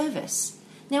in service.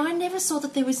 Now, I never saw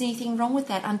that there was anything wrong with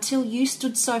that until you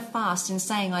stood so fast in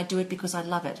saying, I do it because I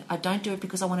love it. I don't do it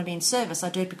because I want to be in service. I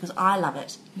do it because I love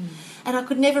it. And I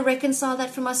could never reconcile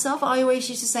that for myself. I always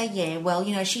used to say, yeah, well,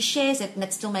 she shares it and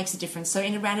it still makes a difference. So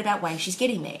in a roundabout way, she's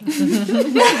getting there.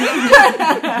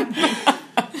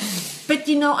 But,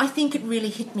 I think it really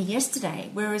hit me yesterday,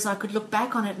 whereas I could look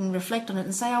back on it and reflect on it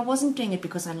and say I wasn't doing it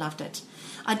because I loved it.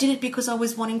 I did it because I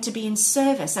was wanting to be in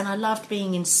service, and I loved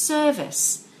being in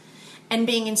service. And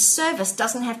being in service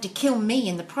doesn't have to kill me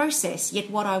in the process, yet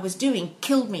what I was doing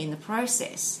killed me in the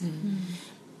process.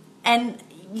 And,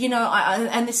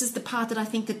 and this is the part that I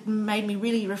think that made me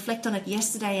really reflect on it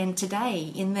yesterday and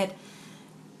today, in that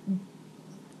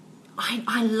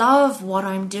I love what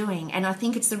I'm doing, and I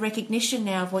think it's the recognition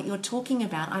now of what you're talking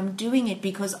about. I'm doing it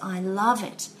because I love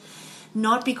it,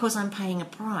 not because I'm paying a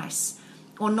price,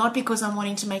 or not because I'm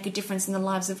wanting to make a difference in the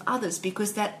lives of others,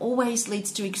 because that always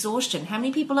leads to exhaustion. How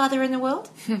many people are there in the world?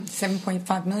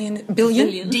 7.5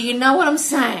 billion. Do you know what I'm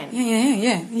saying?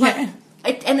 Yeah.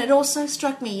 And it also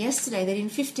struck me yesterday that in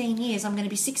 15 years I'm going to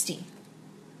be 60.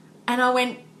 And I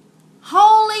went,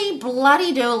 holy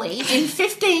bloody dooly, in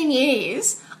 15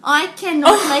 years I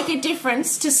cannot make a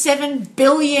difference to 7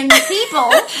 billion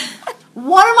people.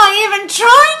 What am I even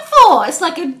trying for? It's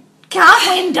like a can't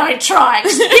win, don't try.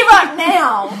 Just give up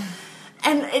now.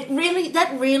 And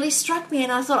that really struck me,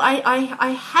 and I thought I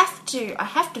have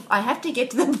to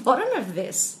get to the bottom of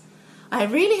this. I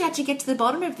really had to get to the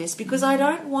bottom of this because I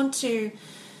don't want to,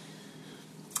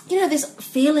 this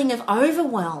feeling of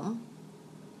overwhelm.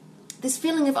 This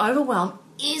feeling of overwhelm,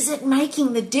 is it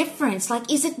making the difference?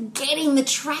 Like, is it getting the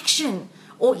traction?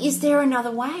 Or is there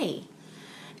another way?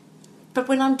 But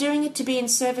when I'm doing it to be in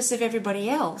service of everybody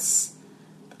else,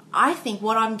 I think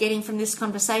what I'm getting from this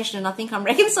conversation, and I think I'm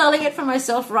reconciling it for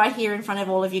myself right here in front of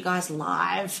all of you guys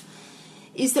live,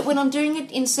 is that when I'm doing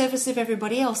it in service of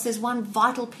everybody else, there's one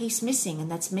vital piece missing, and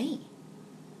that's me.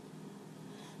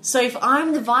 So if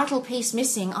I'm the vital piece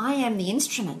missing, I am the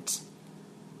instrument.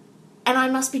 And I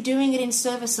must be doing it in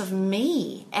service of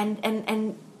me. And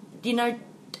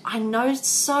I know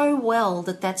so well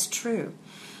that that's true.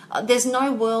 There's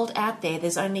no world out there.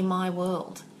 There's only my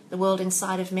world, the world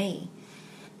inside of me.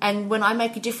 And when I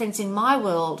make a difference in my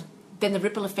world, then the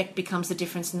ripple effect becomes the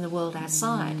difference in the world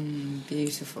outside.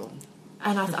 Beautiful.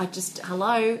 And I just,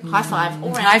 hello, high five, all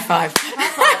round. High five.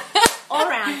 High five, all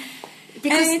round.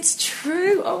 Because and it's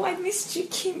true. Oh, I missed you,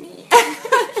 Kimmy.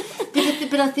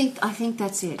 but I think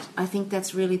that's it. I think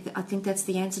that's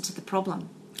the answer to the problem.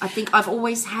 I think I've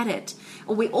always had it,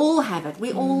 or we all have it.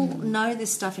 We all know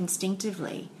this stuff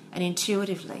instinctively and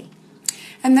intuitively.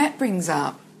 And that brings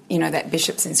up, that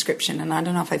bishop's inscription. And I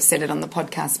don't know if I've said it on the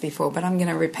podcast before, but I'm going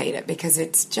to repeat it because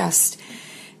it's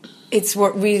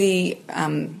what really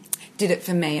did it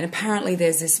for me. And apparently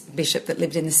there's this bishop that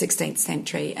lived in the 16th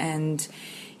century, and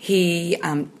he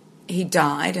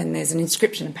died, and there's an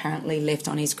inscription apparently left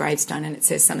on his gravestone, and it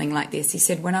says something like this. He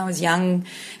said, "When I was young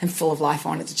and full of life, I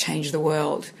wanted to change the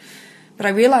world. But I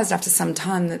realised after some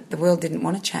time that the world didn't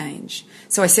want to change.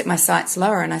 So I set my sights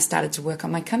lower and I started to work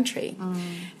on my country.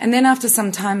 And then after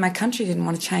some time, my country didn't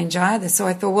want to change either. So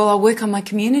I thought, well, I'll work on my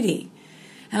community.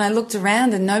 And I looked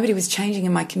around and nobody was changing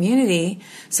in my community.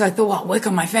 So I thought, well, I'll work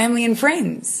on my family and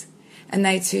friends. And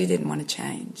they too didn't want to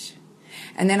change.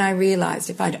 And then I realised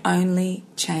if I'd only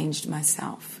changed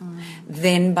myself,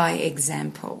 then by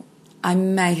example, I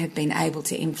may have been able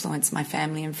to influence my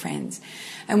family and friends.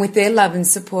 And with their love and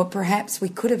support, perhaps we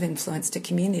could have influenced a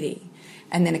community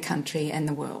and then a country and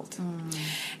the world.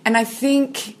 And I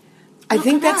think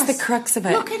that's the crux of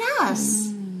it. Look at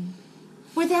us.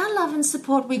 With our love and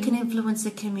support, we can influence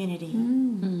a community.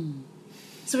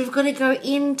 So we've got to go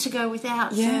in to go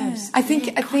without first. I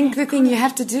think the thing you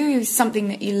have to do is something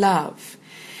that you love.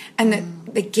 And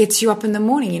that gets you up in the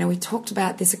morning. We talked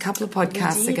about this a couple of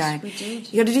podcasts ago. We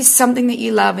did. You got to do something that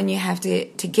you love, and you have to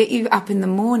get you up in the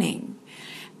morning.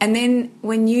 And then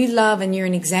when you love and you're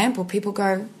an example, people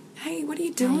go, "Hey, what are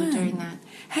you doing? How are you doing that?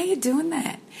 How are you doing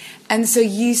that?" And so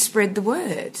you spread the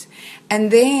word.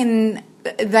 And then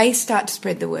they start to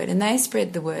spread the word, and they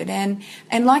spread the word. And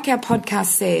like our podcast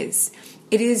says,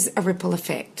 it is a ripple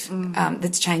effect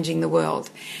that's changing the world.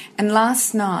 And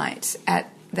last night at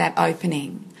that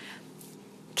opening,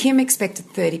 Kim expected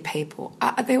 30 people.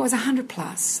 There was 100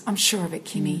 plus. I'm sure of it,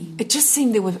 Kimmy. It just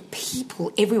seemed there were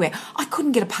people everywhere. I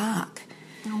couldn't get a park.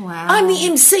 Oh, wow. I'm the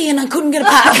MC and I couldn't get a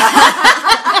park.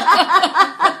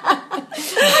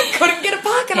 I couldn't get a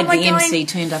park. And Had I'm like the MC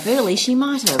turned up early, she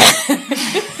might have.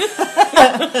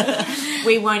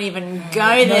 We won't even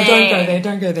go there. No,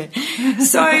 don't go there.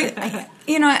 So,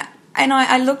 and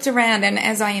I looked around, and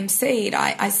as I MC'd,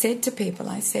 I said to people,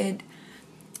 I said,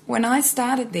 when I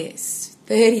started this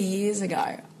 30 years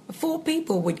ago, 4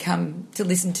 people would come to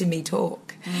listen to me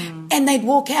talk. And they'd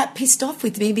walk out pissed off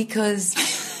with me because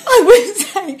I was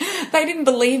saying they didn't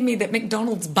believe me that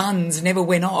McDonald's buns never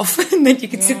went off and that you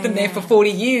could sit them there for 40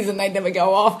 years and they'd never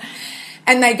go off.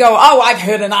 And they go, "Oh, I've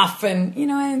heard enough." And,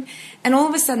 and all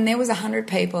of a sudden there was 100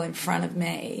 people in front of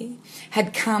me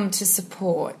had come to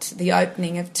support the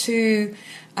opening of 2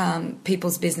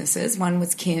 people's businesses. One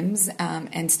was Kim's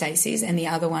and Stacey's, and the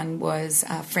other one was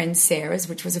friend Sarah's,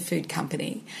 which was a food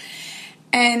company.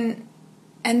 And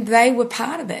they were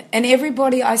part of it. And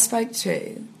everybody I spoke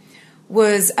to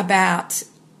was about,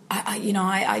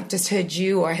 I just heard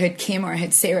you, or I heard Kim, or I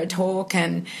heard Sarah talk,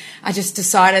 and I just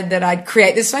decided that I'd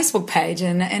create this Facebook page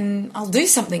and I'll do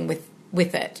something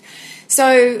with it.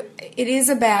 So it is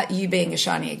about you being a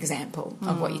shining example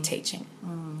of what you're teaching.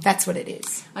 That's what it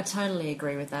is. I totally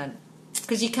agree with that.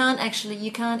 Because you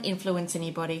can't influence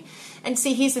anybody. And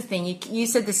see, here's the thing. You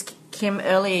said this, Kim,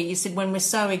 earlier. You said when we're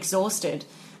so exhausted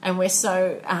and we're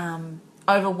so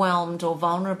overwhelmed or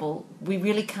vulnerable, we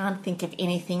really can't think of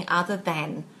anything other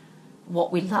than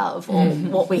what we love or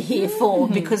what we're here for,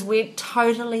 because we're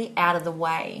totally out of the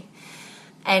way.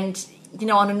 And, you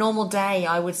know, on a normal day,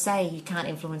 I would say you can't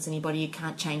influence anybody, you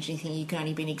can't change anything, you can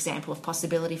only be an example of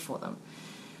possibility for them.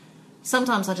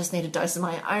 Sometimes I just need a dose of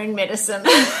my own medicine.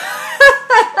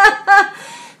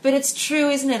 But it's true,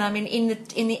 isn't it? I mean,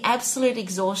 in the absolute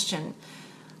exhaustion,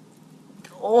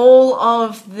 all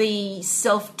of the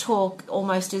self-talk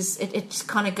almost is, it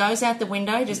kind of goes out the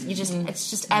window. It's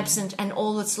just absent, and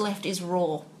all that's left is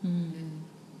raw.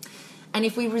 And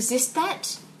if we resist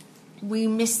that, we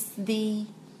miss the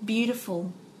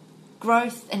beautiful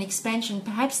growth and expansion.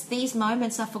 Perhaps these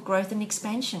moments are for growth and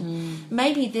expansion.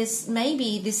 Maybe this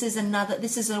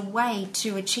is a way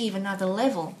to achieve another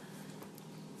level.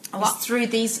 Through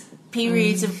these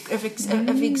periods of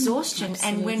exhaustion. Absolutely.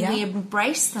 And when we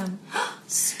embrace them,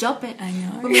 stop it. I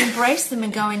know. When we embrace them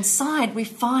and go inside, we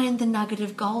find the nugget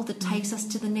of gold that takes us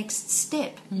to the next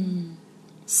step.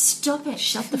 Stop it.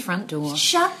 Shut the front door.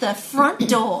 Shut the front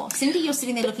door. Cindy, you're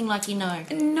sitting there looking like you know.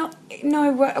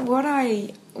 No. What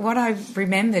I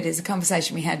remembered is a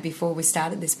conversation we had before we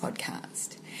started this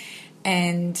podcast,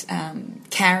 and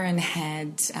Karen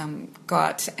had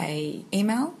got a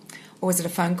email, or was it a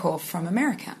phone call from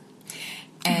America?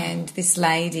 And this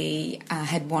lady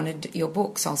had wanted your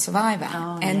book, Soul Survivor,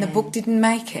 and the book didn't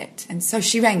make it. And so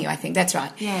she rang you, I think, that's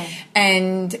right. Yeah.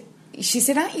 And she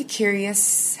said, aren't you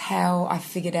curious how I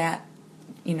figured out,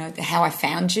 you know, how I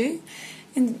found you?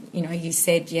 And, you know, you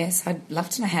said, yes, I'd love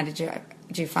to know how did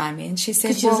you find me? And she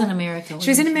said, she was in America. She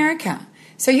was in America.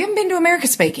 So you haven't been to America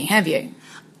speaking, have you?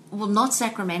 Well, not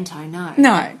Sacramento, no.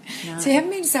 No. So you haven't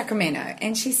been to Sacramento.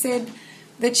 And she said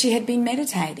that she had been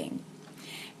meditating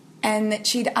and that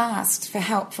she'd asked for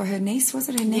help for her niece, was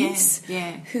it her niece?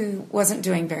 Yeah. Who wasn't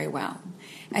doing very well.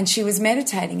 And she was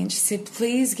meditating and she said,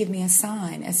 please give me a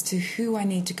sign as to who I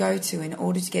need to go to in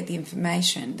order to get the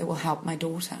information that will help my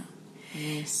daughter.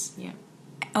 Yes, yeah.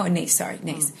 Oh, niece.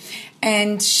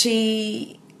 And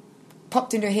she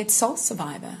popped into her head, Soul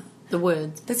Survivor. The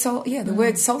word. The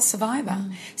word Soul Survivor.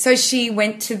 So she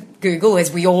went to Google,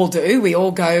 as we all do. We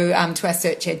all go to our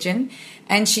search engine,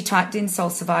 and she typed in Soul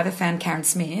Survivor, found Karen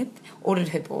Smith, ordered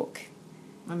her book.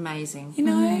 Amazing. You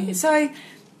know, so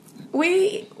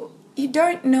you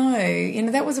don't know. You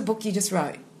know, that was a book you just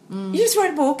wrote. You just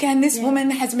wrote a book, and this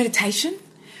woman has meditation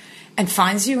and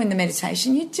finds you in the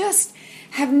meditation. You just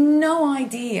have no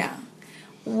idea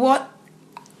what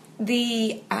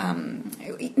we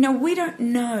don't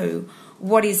know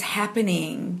what is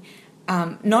happening,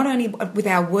 not only with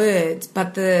our words,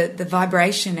 but the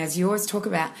vibration, as you always talk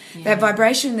about, that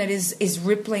vibration that is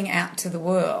rippling out to the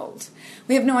world.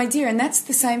 We have no idea, and that's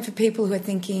the same for people who are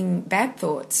thinking bad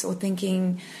thoughts or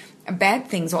thinking bad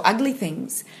things or ugly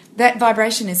things. That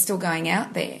vibration is still going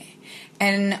out there.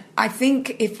 And I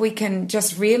think if we can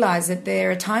just realise that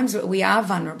there are times where we are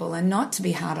vulnerable and not to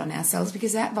be hard on ourselves,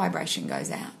 because that vibration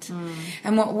goes out.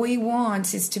 And what we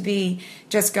want is to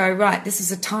just go, right, this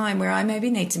is a time where I maybe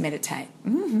need to meditate.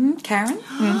 Karen?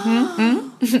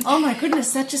 Oh my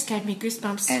goodness, that just gave me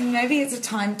goosebumps. And maybe it's a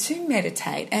time to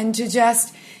meditate and to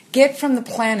just get from the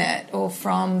planet or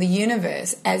from the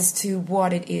universe as to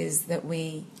what it is that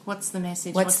we... What's the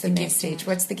message? What's the message?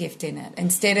 What's the gift in it?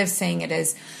 Instead of seeing it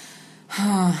as...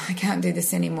 Oh, I can't do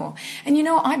this anymore. And you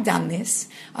know, I've done this.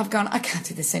 I've gone, I can't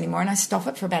do this anymore. And I stop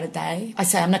it for about a day. I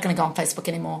say, I'm not going to go on Facebook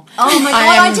anymore. Oh my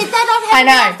God, I did that. I've had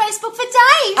it on Facebook for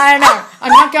days. I know.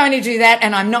 I'm not going to do that,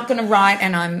 and I'm not going to write,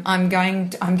 and I'm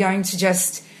going to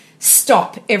just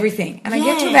stop everything. And I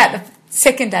get to about the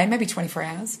second day, maybe 24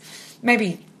 hours,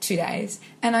 maybe 2 days,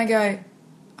 and I go,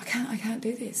 I can't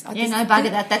do this. Bugger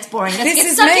that. That's boring. Let's this get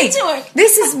is stuck me. into it.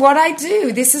 This is what I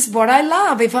do. This is what I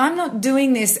love. If I'm not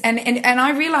doing this, and I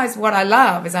realise what I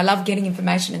love is I love getting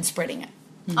information and spreading it.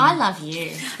 I love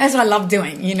you. That's what I love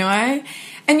doing, you know.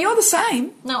 And you're the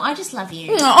same. No, I just love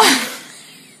you. Oh.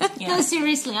 No,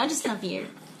 seriously, I just love you.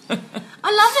 I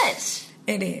love it.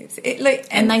 It is.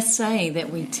 And they say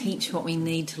that we teach what we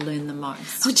need to learn the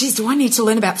most. Oh, geez, do I need to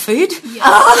learn about food?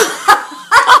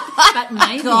 But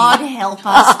maybe, God help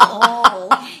us all.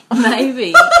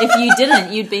 Maybe if you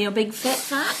didn't, you'd be a big fat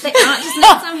fart that can't just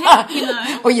let some help, you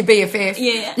know. Or your BFF.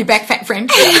 Yeah. Your back fat friend.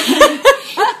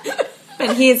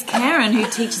 But here's Karen, who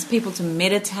teaches people to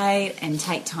meditate and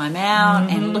take time out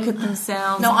and look at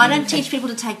themselves. No, I don't teach people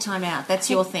to take time out. That's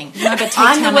your thing. No, but take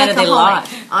time out of their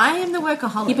life. I am the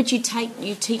workaholic. Yeah, but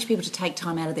you teach people to take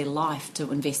time out of their life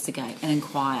to investigate and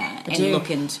inquire and look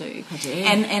into. I do.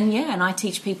 And I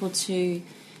teach people to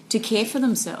care for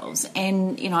themselves.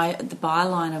 And, you know, the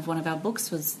byline of one of our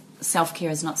books was self-care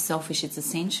is not selfish, it's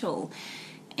essential.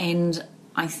 And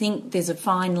I think there's a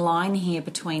fine line here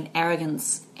between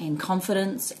arrogance and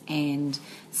confidence and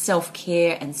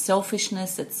self-care and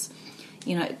selfishness. It's,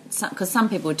 because some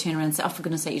people would turn around and say, oh, for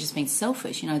goodness sake, you're just being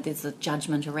selfish. There's a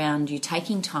judgment around you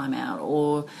taking time out,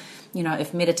 or,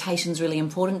 if meditation's really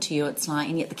important to you, it's like,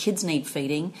 and yet the kids need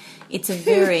feeding. It's a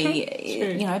very,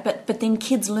 but then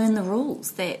kids learn the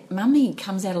rules that mummy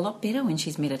comes out a lot better when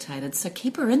she's meditated, so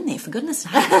keep her in there, for goodness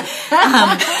sake.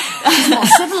 She's more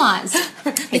civilised.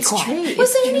 It's true.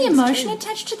 Was there any emotion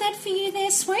attached to that for you there,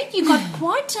 sweet? You got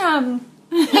quite,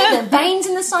 the veins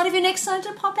in the side of your neck started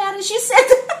to pop out as you said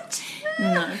that.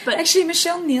 No, but Actually,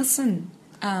 Michelle Nielsen,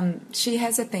 she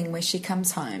has a thing where she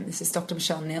comes home. This is Dr.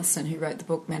 Michelle Nielsen, who wrote the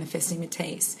book Manifesting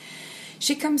Matisse.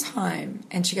 She comes home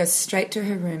and she goes straight to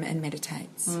her room and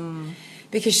meditates.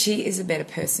 Because she is a better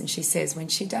person, she says, when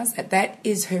she does that. That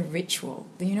is her ritual.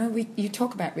 You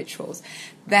talk about rituals.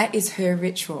 That is her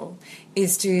ritual,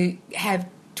 is to have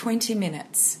 20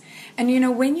 minutes.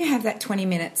 And, when you have that 20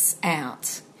 minutes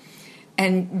out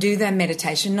and do the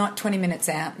meditation, not 20 minutes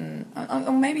out,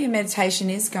 or maybe a meditation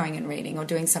is going and reading or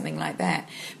doing something like that.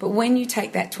 But when you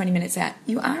take that 20 minutes out,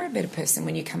 you are a better person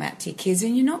when you come out to your kids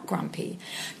and you're not grumpy.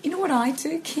 You know what I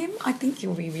do, Kim? I think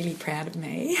you'll be really proud of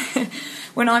me.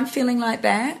 When I'm feeling like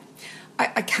that,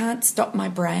 I can't stop my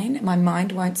brain. My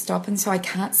mind won't stop, and so I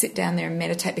can't sit down there and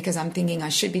meditate because I'm thinking I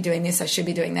should be doing this, I should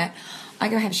be doing that. I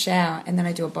go have a shower and then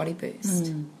I do a body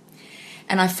boost.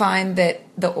 And I find that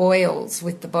the oils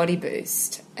with the body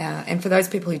boost, and for those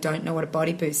people who don't know what a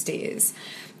body boost is,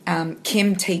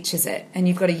 Kim teaches it. And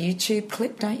you've got a YouTube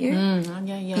clip, don't you?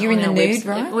 Yeah. You're in the nude,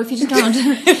 right? Well, if you just go on to...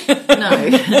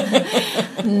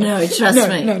 No, trust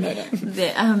me.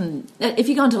 No. If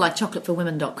you go onto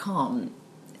chocolateforowomen.com,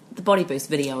 the body boost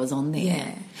video is on there.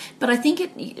 Yeah. But I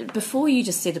think before you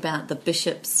just said about the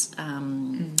bishops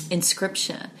in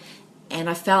Scripture, and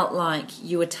I felt like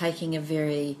you were taking a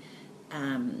very...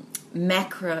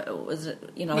 macro, was it,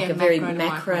 like a very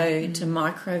macro to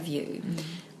micro view.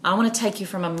 I want to take you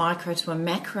from a micro to a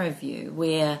macro view,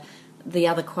 where the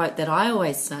other quote that I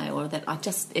always say, or that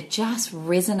it just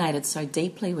resonated so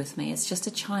deeply with me. It's just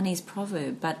a Chinese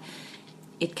proverb, but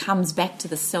it comes back to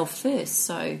the self first.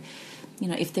 So,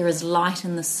 if there is light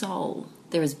in the soul,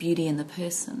 there is beauty in the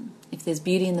person. If there's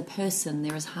beauty in the person,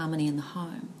 there is harmony in the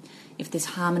home. If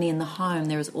there's harmony in the home,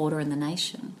 there is order in the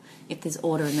nation. If there's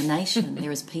order in the nation,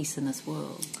 there is peace in this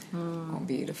world. Oh,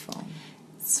 beautiful.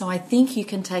 So I think you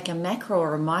can take a macro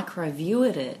or a micro view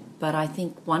at it, but I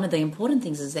think one of the important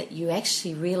things is that you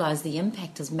actually realise the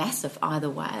impact is massive either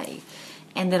way.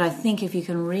 And that I think if you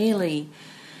can really,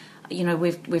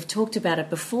 we've talked about it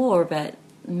before, but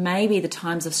maybe the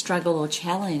times of struggle or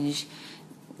challenge,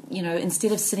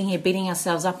 instead of sitting here beating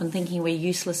ourselves up and thinking we're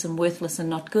useless and worthless and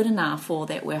not good enough, or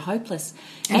that we're hopeless.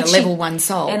 And a level 1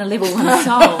 soul.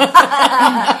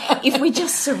 If we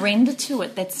just surrender to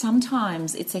it, that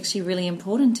sometimes it's actually really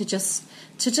important to just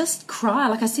cry.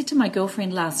 Like I said to my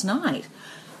girlfriend last night,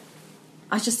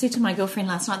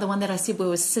 the one that I said we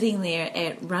were sitting there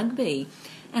at rugby,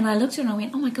 and I looked at her and I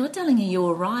went, oh my God, darling, are you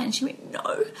all right? And she went,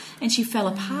 no. And she fell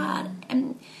apart.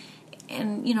 And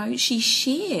she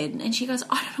shared, and she goes,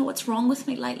 I don't know what's wrong with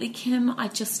me lately, Kim. I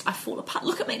fall apart.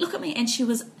 Look at me. And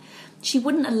she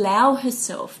wouldn't allow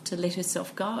herself to let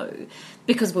herself go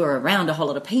because we were around a whole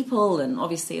lot of people and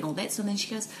obviously and all that. So then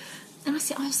she goes, and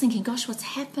I was thinking, gosh, what's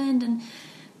happened? And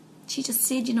she just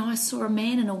said, I saw a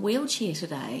man in a wheelchair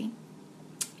today,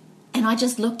 and I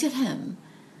just looked at him,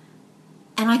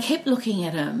 and I kept looking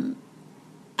at him.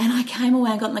 And I came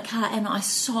away, I got in the car, and I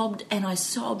sobbed and I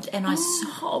sobbed and I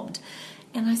sobbed.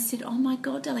 And I said, oh my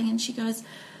God, darling. And she goes,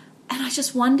 and I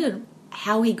just wondered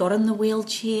how he got in the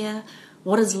wheelchair,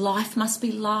 what his life must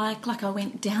be like. Like I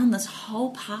went down this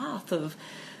whole path of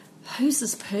who's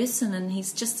this person, and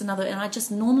he's just another. And I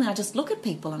just look at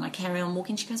people and I carry on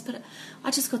walking. She goes, but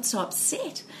I just got so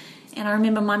upset. And I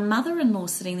remember my mother-in-law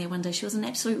sitting there one day. She was an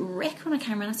absolute wreck when I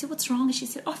came around. I said, what's wrong? And she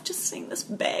said, I've just seen this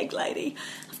bag lady.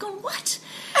 I've gone, what?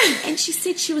 And she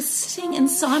said she was sitting in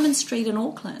Simon Street in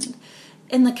Auckland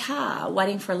in the car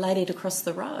waiting for a lady to cross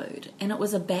the road. And it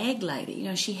was a bag lady.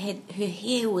 Her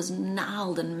hair was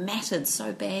gnarled and matted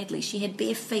so badly. She had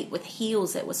bare feet with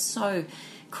heels that were so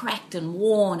cracked and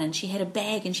worn. And she had a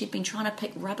bag, and she'd been trying to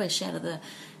pick rubbish out of the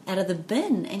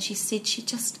bin. And she said she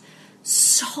just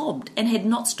sobbed and had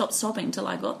not stopped sobbing till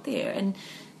I got there. And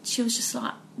she was just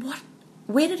like, what?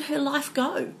 Where did her life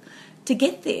go to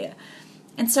get there?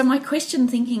 And so my question,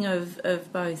 thinking of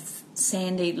both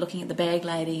Sandy looking at the bag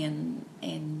lady and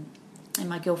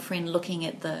my girlfriend looking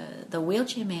at the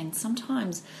wheelchair man,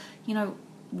 sometimes,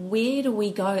 where do we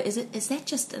go? Is that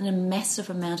just a massive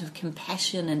amount of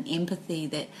compassion and empathy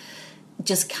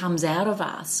just comes out of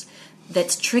us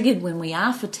that's triggered when we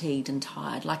are fatigued and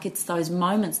tired. Like it's those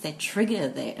moments that trigger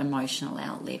that emotional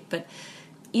outlet. But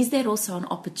is that also an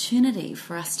opportunity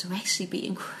for us to actually be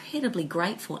incredibly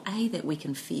grateful, A, that we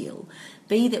can feel,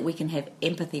 B, that we can have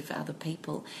empathy for other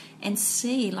people, and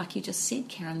C, like you just said,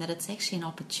 Karen, that it's actually an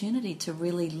opportunity to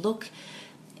really look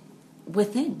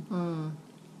within.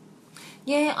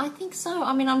 Yeah, I think so.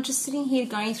 I mean, I'm just sitting here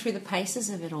going through the paces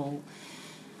of it all.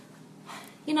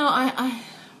 You know, I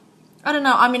don't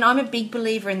know. I mean, I'm a big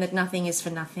believer in that nothing is for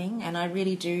nothing, and I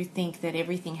really do think that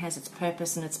everything has its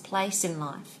purpose and its place in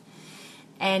life.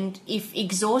 And if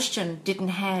exhaustion didn't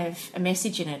have a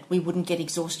message in it, we wouldn't get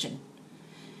exhaustion.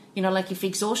 You know, like if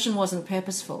exhaustion wasn't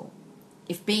purposeful,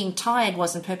 if being tired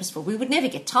wasn't purposeful, we would never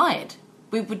get tired.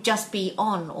 We would just be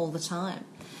on all the time.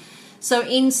 So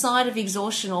inside of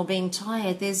exhaustion or being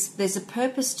tired, there's a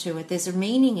purpose to it. There's a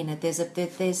meaning in it.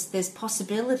 There's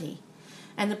possibility.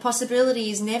 And the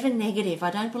possibility is never negative. I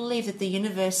don't believe that the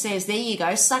universe says, there you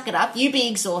go, suck it up, you be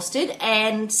exhausted,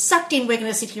 and sucked in, we're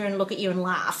going to sit here and look at you and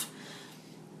laugh.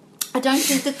 I don't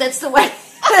think that that's the way.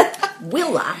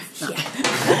 We'll laugh. No.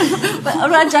 Yeah. but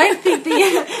I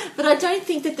don't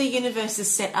think that the universe is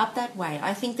set up that way.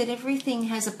 I think that everything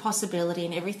has a possibility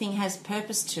and everything has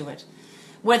purpose to it.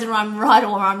 Whether I'm right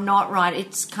or I'm not right,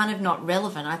 it's kind of not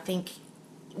relevant. I think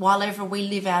while ever we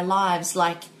live our lives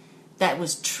like that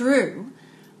was true,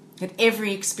 that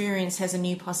every experience has a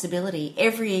new possibility.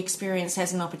 Every experience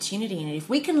has an opportunity in it. If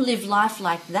we can live life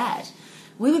like that,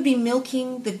 we would be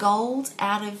milking the gold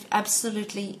out of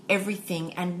absolutely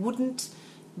everything and wouldn't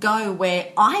go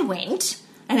where I went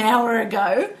an hour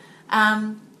ago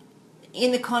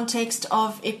in the context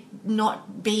of it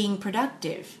not being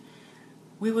productive.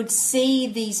 We would see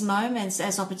these moments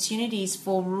as opportunities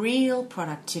for real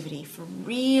productivity, for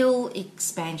real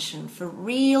expansion, for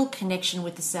real connection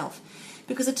with the self.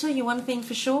 Because I tell you one thing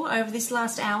for sure, over this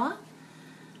last hour,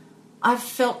 I've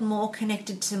felt more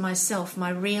connected to myself,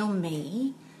 my real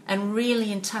me, and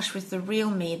really in touch with the real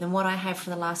me than what I have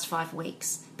for the last 5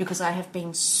 weeks, because I have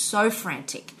been so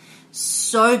frantic,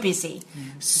 so busy,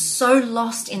 so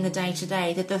lost in the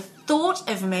day-to-day that the thought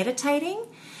of meditating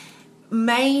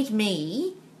made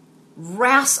me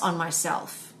rouse on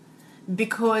myself,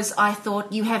 because I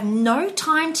thought you have no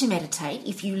time to meditate.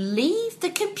 If you leave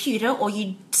the computer or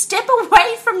you step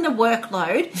away from the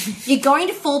workload, you're going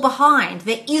to fall behind.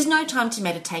 There is no time to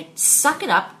meditate. Suck it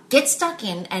up, get stuck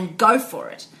in, and go for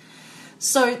it.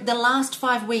 So the last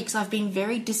 5 weeks I've been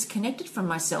very disconnected from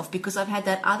myself because I've had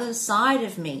that other side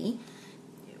of me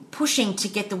pushing to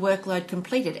get the workload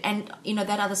completed. And, you know,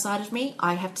 that other side of me,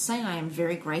 I have to say I am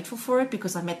very grateful for it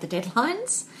because I met the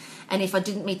deadlines. And if I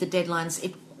didn't meet the deadlines,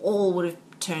 it all would have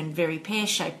turned very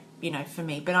pear-shaped, you know, for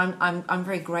me. But I'm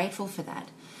very grateful for that.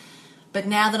 But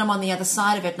now that I'm on the other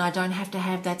side of it and I don't have to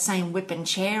have that same whip and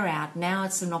chair out, now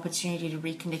it's an opportunity to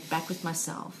reconnect back with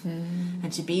myself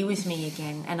and to be with me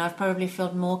again. And I've probably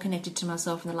felt more connected to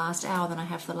myself in the last hour than I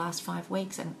have for the last 5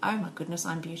 weeks. And oh my goodness,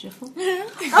 I'm beautiful. You're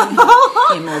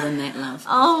more than that, love.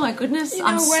 Oh my goodness, You know,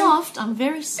 I'm soft. I'm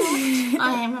very soft.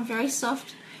 I'm very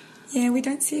soft. Yeah, we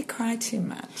don't see you cry too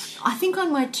much. I think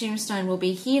on my tombstone will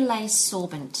be, here lays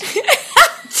Sorbent.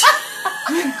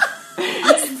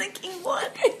 I was thinking,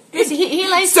 what? Here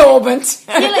lays Sorbent.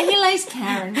 Here lays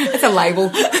Karen, It's a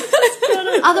label.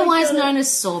 otherwise known as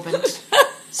Sorbent.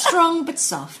 Strong but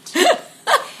soft.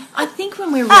 I think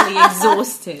when we're really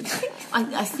exhausted,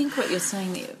 I think what you're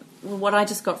saying there, what I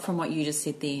just got from what you just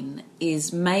said then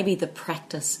is maybe the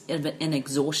practice in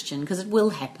exhaustion, because it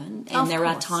will happen, and there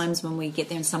are times when we get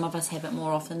there, and some of us have it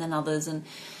more often than others, and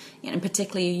you know,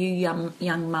 particularly you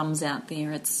young mums out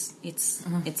there, it's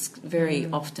very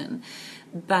often.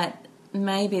 But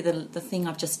maybe the thing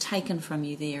I've just taken from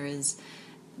you there is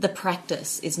the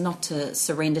practice is not to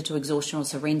surrender to exhaustion or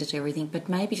surrender to everything, but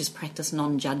maybe just practice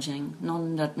non-judging,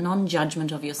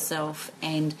 non-judgment of yourself,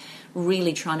 and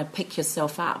really trying to pick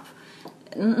yourself up.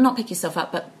 Not pick yourself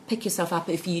up, but pick yourself up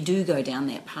if you do go down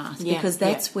that path, because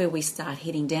that's where we start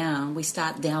heading down. We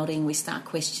start doubting, we start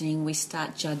questioning, we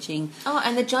start judging. Oh,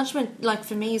 and the judgment, like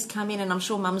for me, has come in, and I'm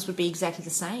sure mums would be exactly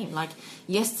the same. Like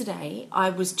yesterday, I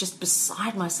was just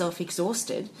beside myself,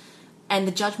 exhausted, and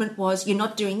the judgment was, you're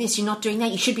not doing this, you're not doing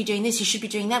that, you should be doing this, you should be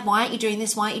doing that, why aren't you doing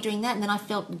this, why aren't you doing that? And then I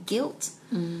felt guilt.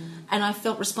 And I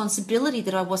felt responsibility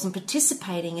that I wasn't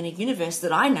participating in a universe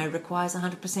that I know requires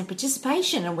 100%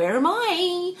 participation. And where am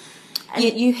I? And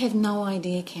yet you have no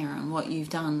idea, Karen, what you've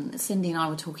done. Cindy and I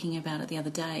were talking about it the other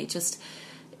day. Just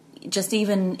just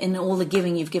even in all the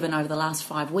giving you've given over the last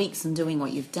 5 weeks and doing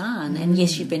what you've done, and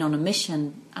yes, you've been on a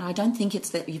mission, and I don't think it's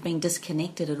that you've been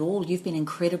disconnected at all. You've been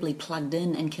incredibly plugged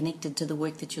in and connected to the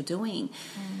work that you're doing.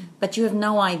 But you have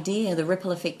no idea the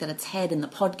ripple effect that it's had in the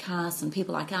podcast and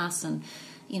people like us, and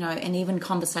and even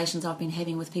conversations I've been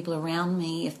having with people around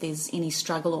me, if there's any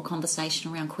struggle or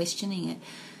conversation around questioning it.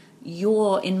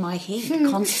 You're in my head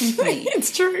constantly.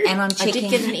 It's true. And I'm checking. I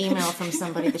did get an email from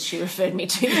somebody that she referred me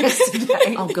to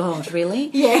yesterday. Oh, God,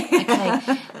 really? Yeah.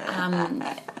 Okay.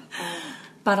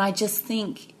 But I just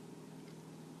think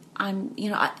I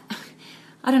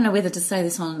don't know whether to say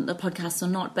this on the podcast or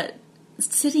not, but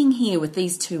sitting here with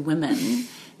these two women,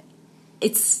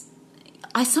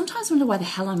 I sometimes wonder why the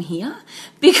hell I'm here,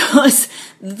 because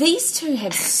these two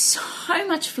have so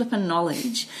much flippin'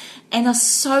 knowledge and are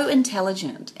so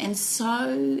intelligent and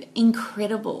so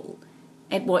incredible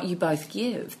at what you both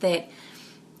give that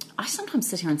I sometimes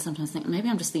sit here and sometimes think maybe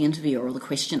I'm just the interviewer or the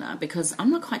questioner, because I'm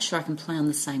not quite sure I can play on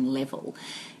the same level.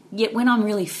 Yet when I'm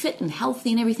really fit and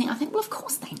healthy and everything, I think, well, of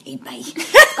course they need me. Of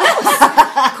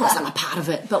course I'm a part of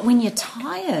it. But when you're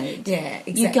tired,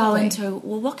 you go into,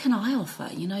 well, what can I offer?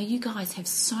 You guys have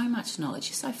so much knowledge.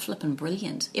 You're so flippin'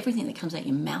 brilliant. Everything that comes out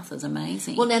your mouth is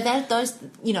amazing. Well, now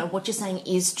what you're saying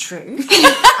is true.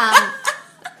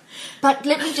 But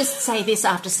let me just say this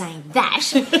after saying that.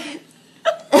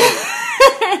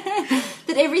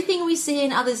 That everything we see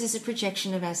in others is a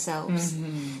projection of ourselves.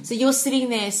 Mm-hmm. So you're sitting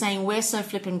there saying we're so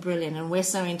flippin' brilliant and we're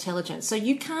so intelligent. So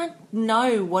you can't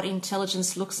know what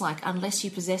intelligence looks like unless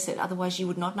you possess it. Otherwise, you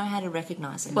would not know how to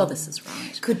recognise it. Well, this is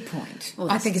right. Good point.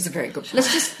 I think it's a very good point.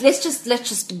 Let's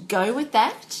just go with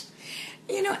that.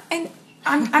 And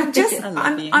I'm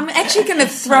actually going to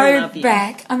throw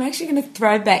back. I'm actually going to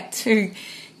throw back to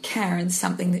Karen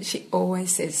something that she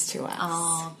always says to us.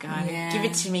 Oh, go. Yeah. Give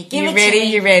it to me. You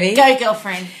ready? Go,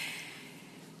 girlfriend.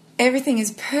 Everything is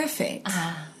perfect.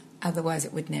 Otherwise,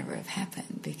 it would never have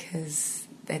happened, because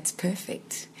that's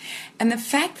perfect. And the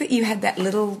fact that you had that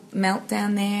little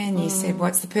meltdown there and you said,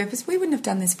 what's the purpose? We wouldn't have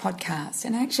done this podcast.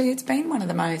 And actually, it's been one of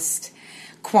the most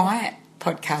quiet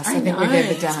podcasts I think we've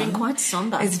ever done. It's been quite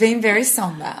sombre. It's been very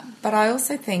sombre. But I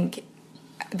also think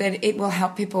that it will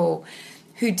help people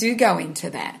who do go into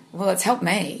that. Well, it's helped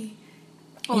me.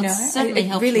 Well, it certainly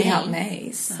helped really me. helped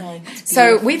me.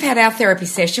 So we've had our therapy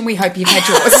session. We hope you've had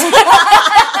yours.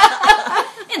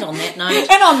 And on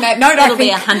that note, it'll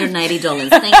be $180.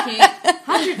 Thank you.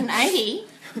 180.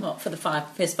 Well, for the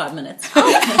first 5 minutes. Oh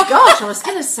my gosh, I was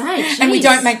going to say. Geez. And we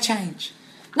don't make change.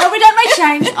 No, we don't make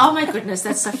change. Oh my goodness,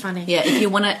 that's so funny. Yeah, I tell you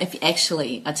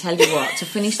what, to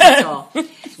finish this off,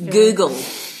 Google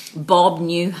Bob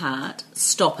Newhart,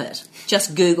 stop it.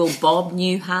 Just Google Bob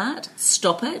Newhart,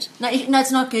 stop it. No,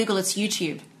 it's not Google, it's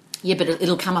YouTube. Yeah, but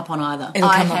it'll come up on either. It'll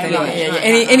come up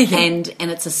anyway. Anything. And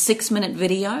it's a 6-minute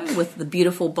video with the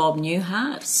beautiful Bob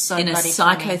Newhart in a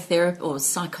psychotherapy or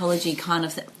psychology kind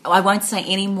of thing. I won't say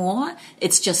any more.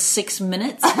 It's just 6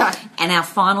 minutes. And our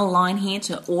final line here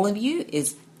to all of you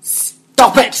is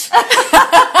stop it.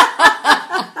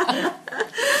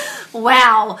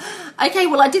 Wow. Okay,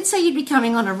 well, I did say you'd be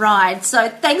coming on a ride, so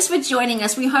thanks for joining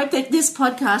us. We hope that this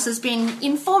podcast has been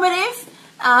informative,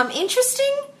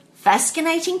 interesting,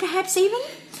 fascinating perhaps even.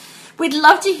 We'd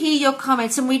love to hear your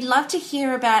comments, and we'd love to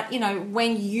hear about,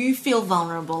 when you feel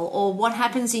vulnerable or what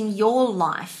happens in your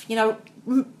life.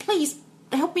 Please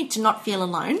help me to not feel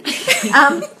alone.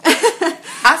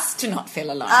 Us to not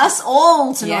feel alone. Us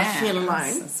all to not feel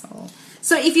alone. Us all.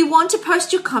 So if you want to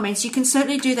post your comments, you can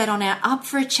certainly do that on our Up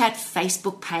For A Chat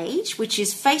Facebook page, which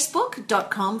is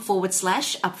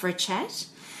facebook.com/Up For A Chat.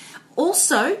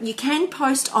 Also, you can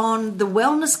post on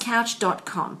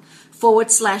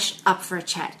thewellnesscouch.com/Up For A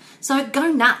Chat. So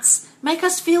go nuts. Make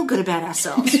us feel good about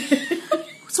ourselves.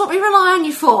 That's what we rely on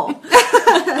you for.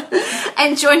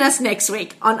 And join us next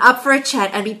week on Up For A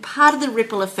Chat and be part of the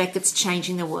ripple effect that's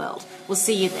changing the world. We'll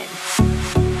see you then.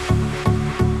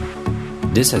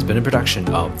 This has been a production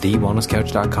of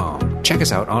TheWellnessCouch.com. Check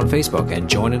us out on Facebook and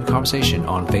join in the conversation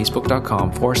on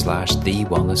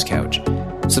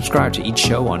Facebook.com/TheWellnessCouch. Subscribe to each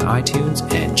show on iTunes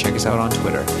and check us out on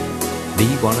Twitter.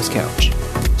 The Wellness Couch,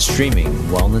 streaming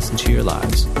wellness into your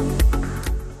lives.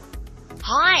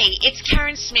 Hi, it's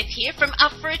Karen Smith here from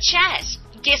Up For A Chat.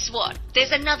 Guess what?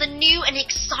 There's another new and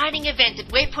exciting event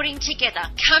that we're putting together,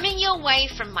 coming your way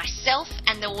from myself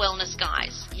and the Wellness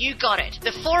Guys. You got it.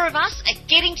 The 4 of us are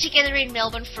getting together in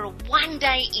Melbourne for a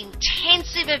 1-day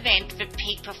intensive event for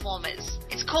peak performers.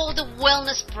 It's called the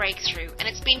Wellness Breakthrough, and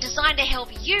it's been designed to help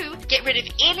you get rid of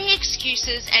any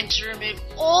excuses and to remove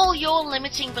all your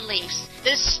limiting beliefs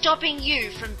that are stopping you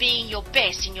from being your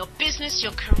best in your business,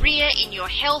 your career, in your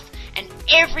health, and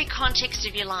every context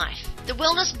of your life. The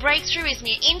Wellness Breakthrough is an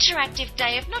interactive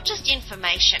day of not just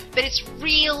information, but it's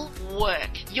real work.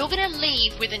 You're going to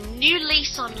leave with a new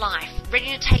lease on life,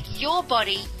 ready to take your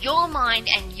body, your mind,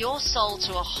 and your soul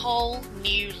to a whole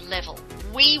new level.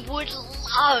 We would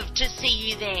love to see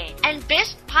you there. And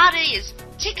best part is,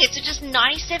 tickets are just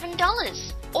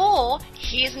 $97. Or,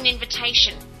 here's an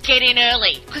invitation. Get in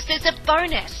early, because there's a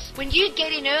bonus. When you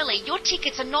get in early, your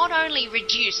tickets are not only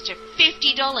reduced to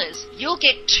 $50, you'll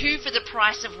get 2 for the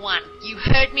price of 1. You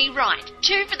heard me right.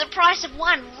 2 for the price of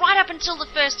 1, right up until the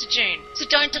 1st of June. So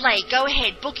don't delay. Go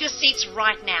ahead, book your seats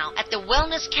right now at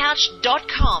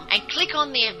thewellnesscouch.com and click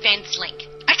on the events link.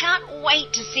 I can't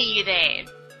wait to see you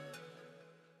there.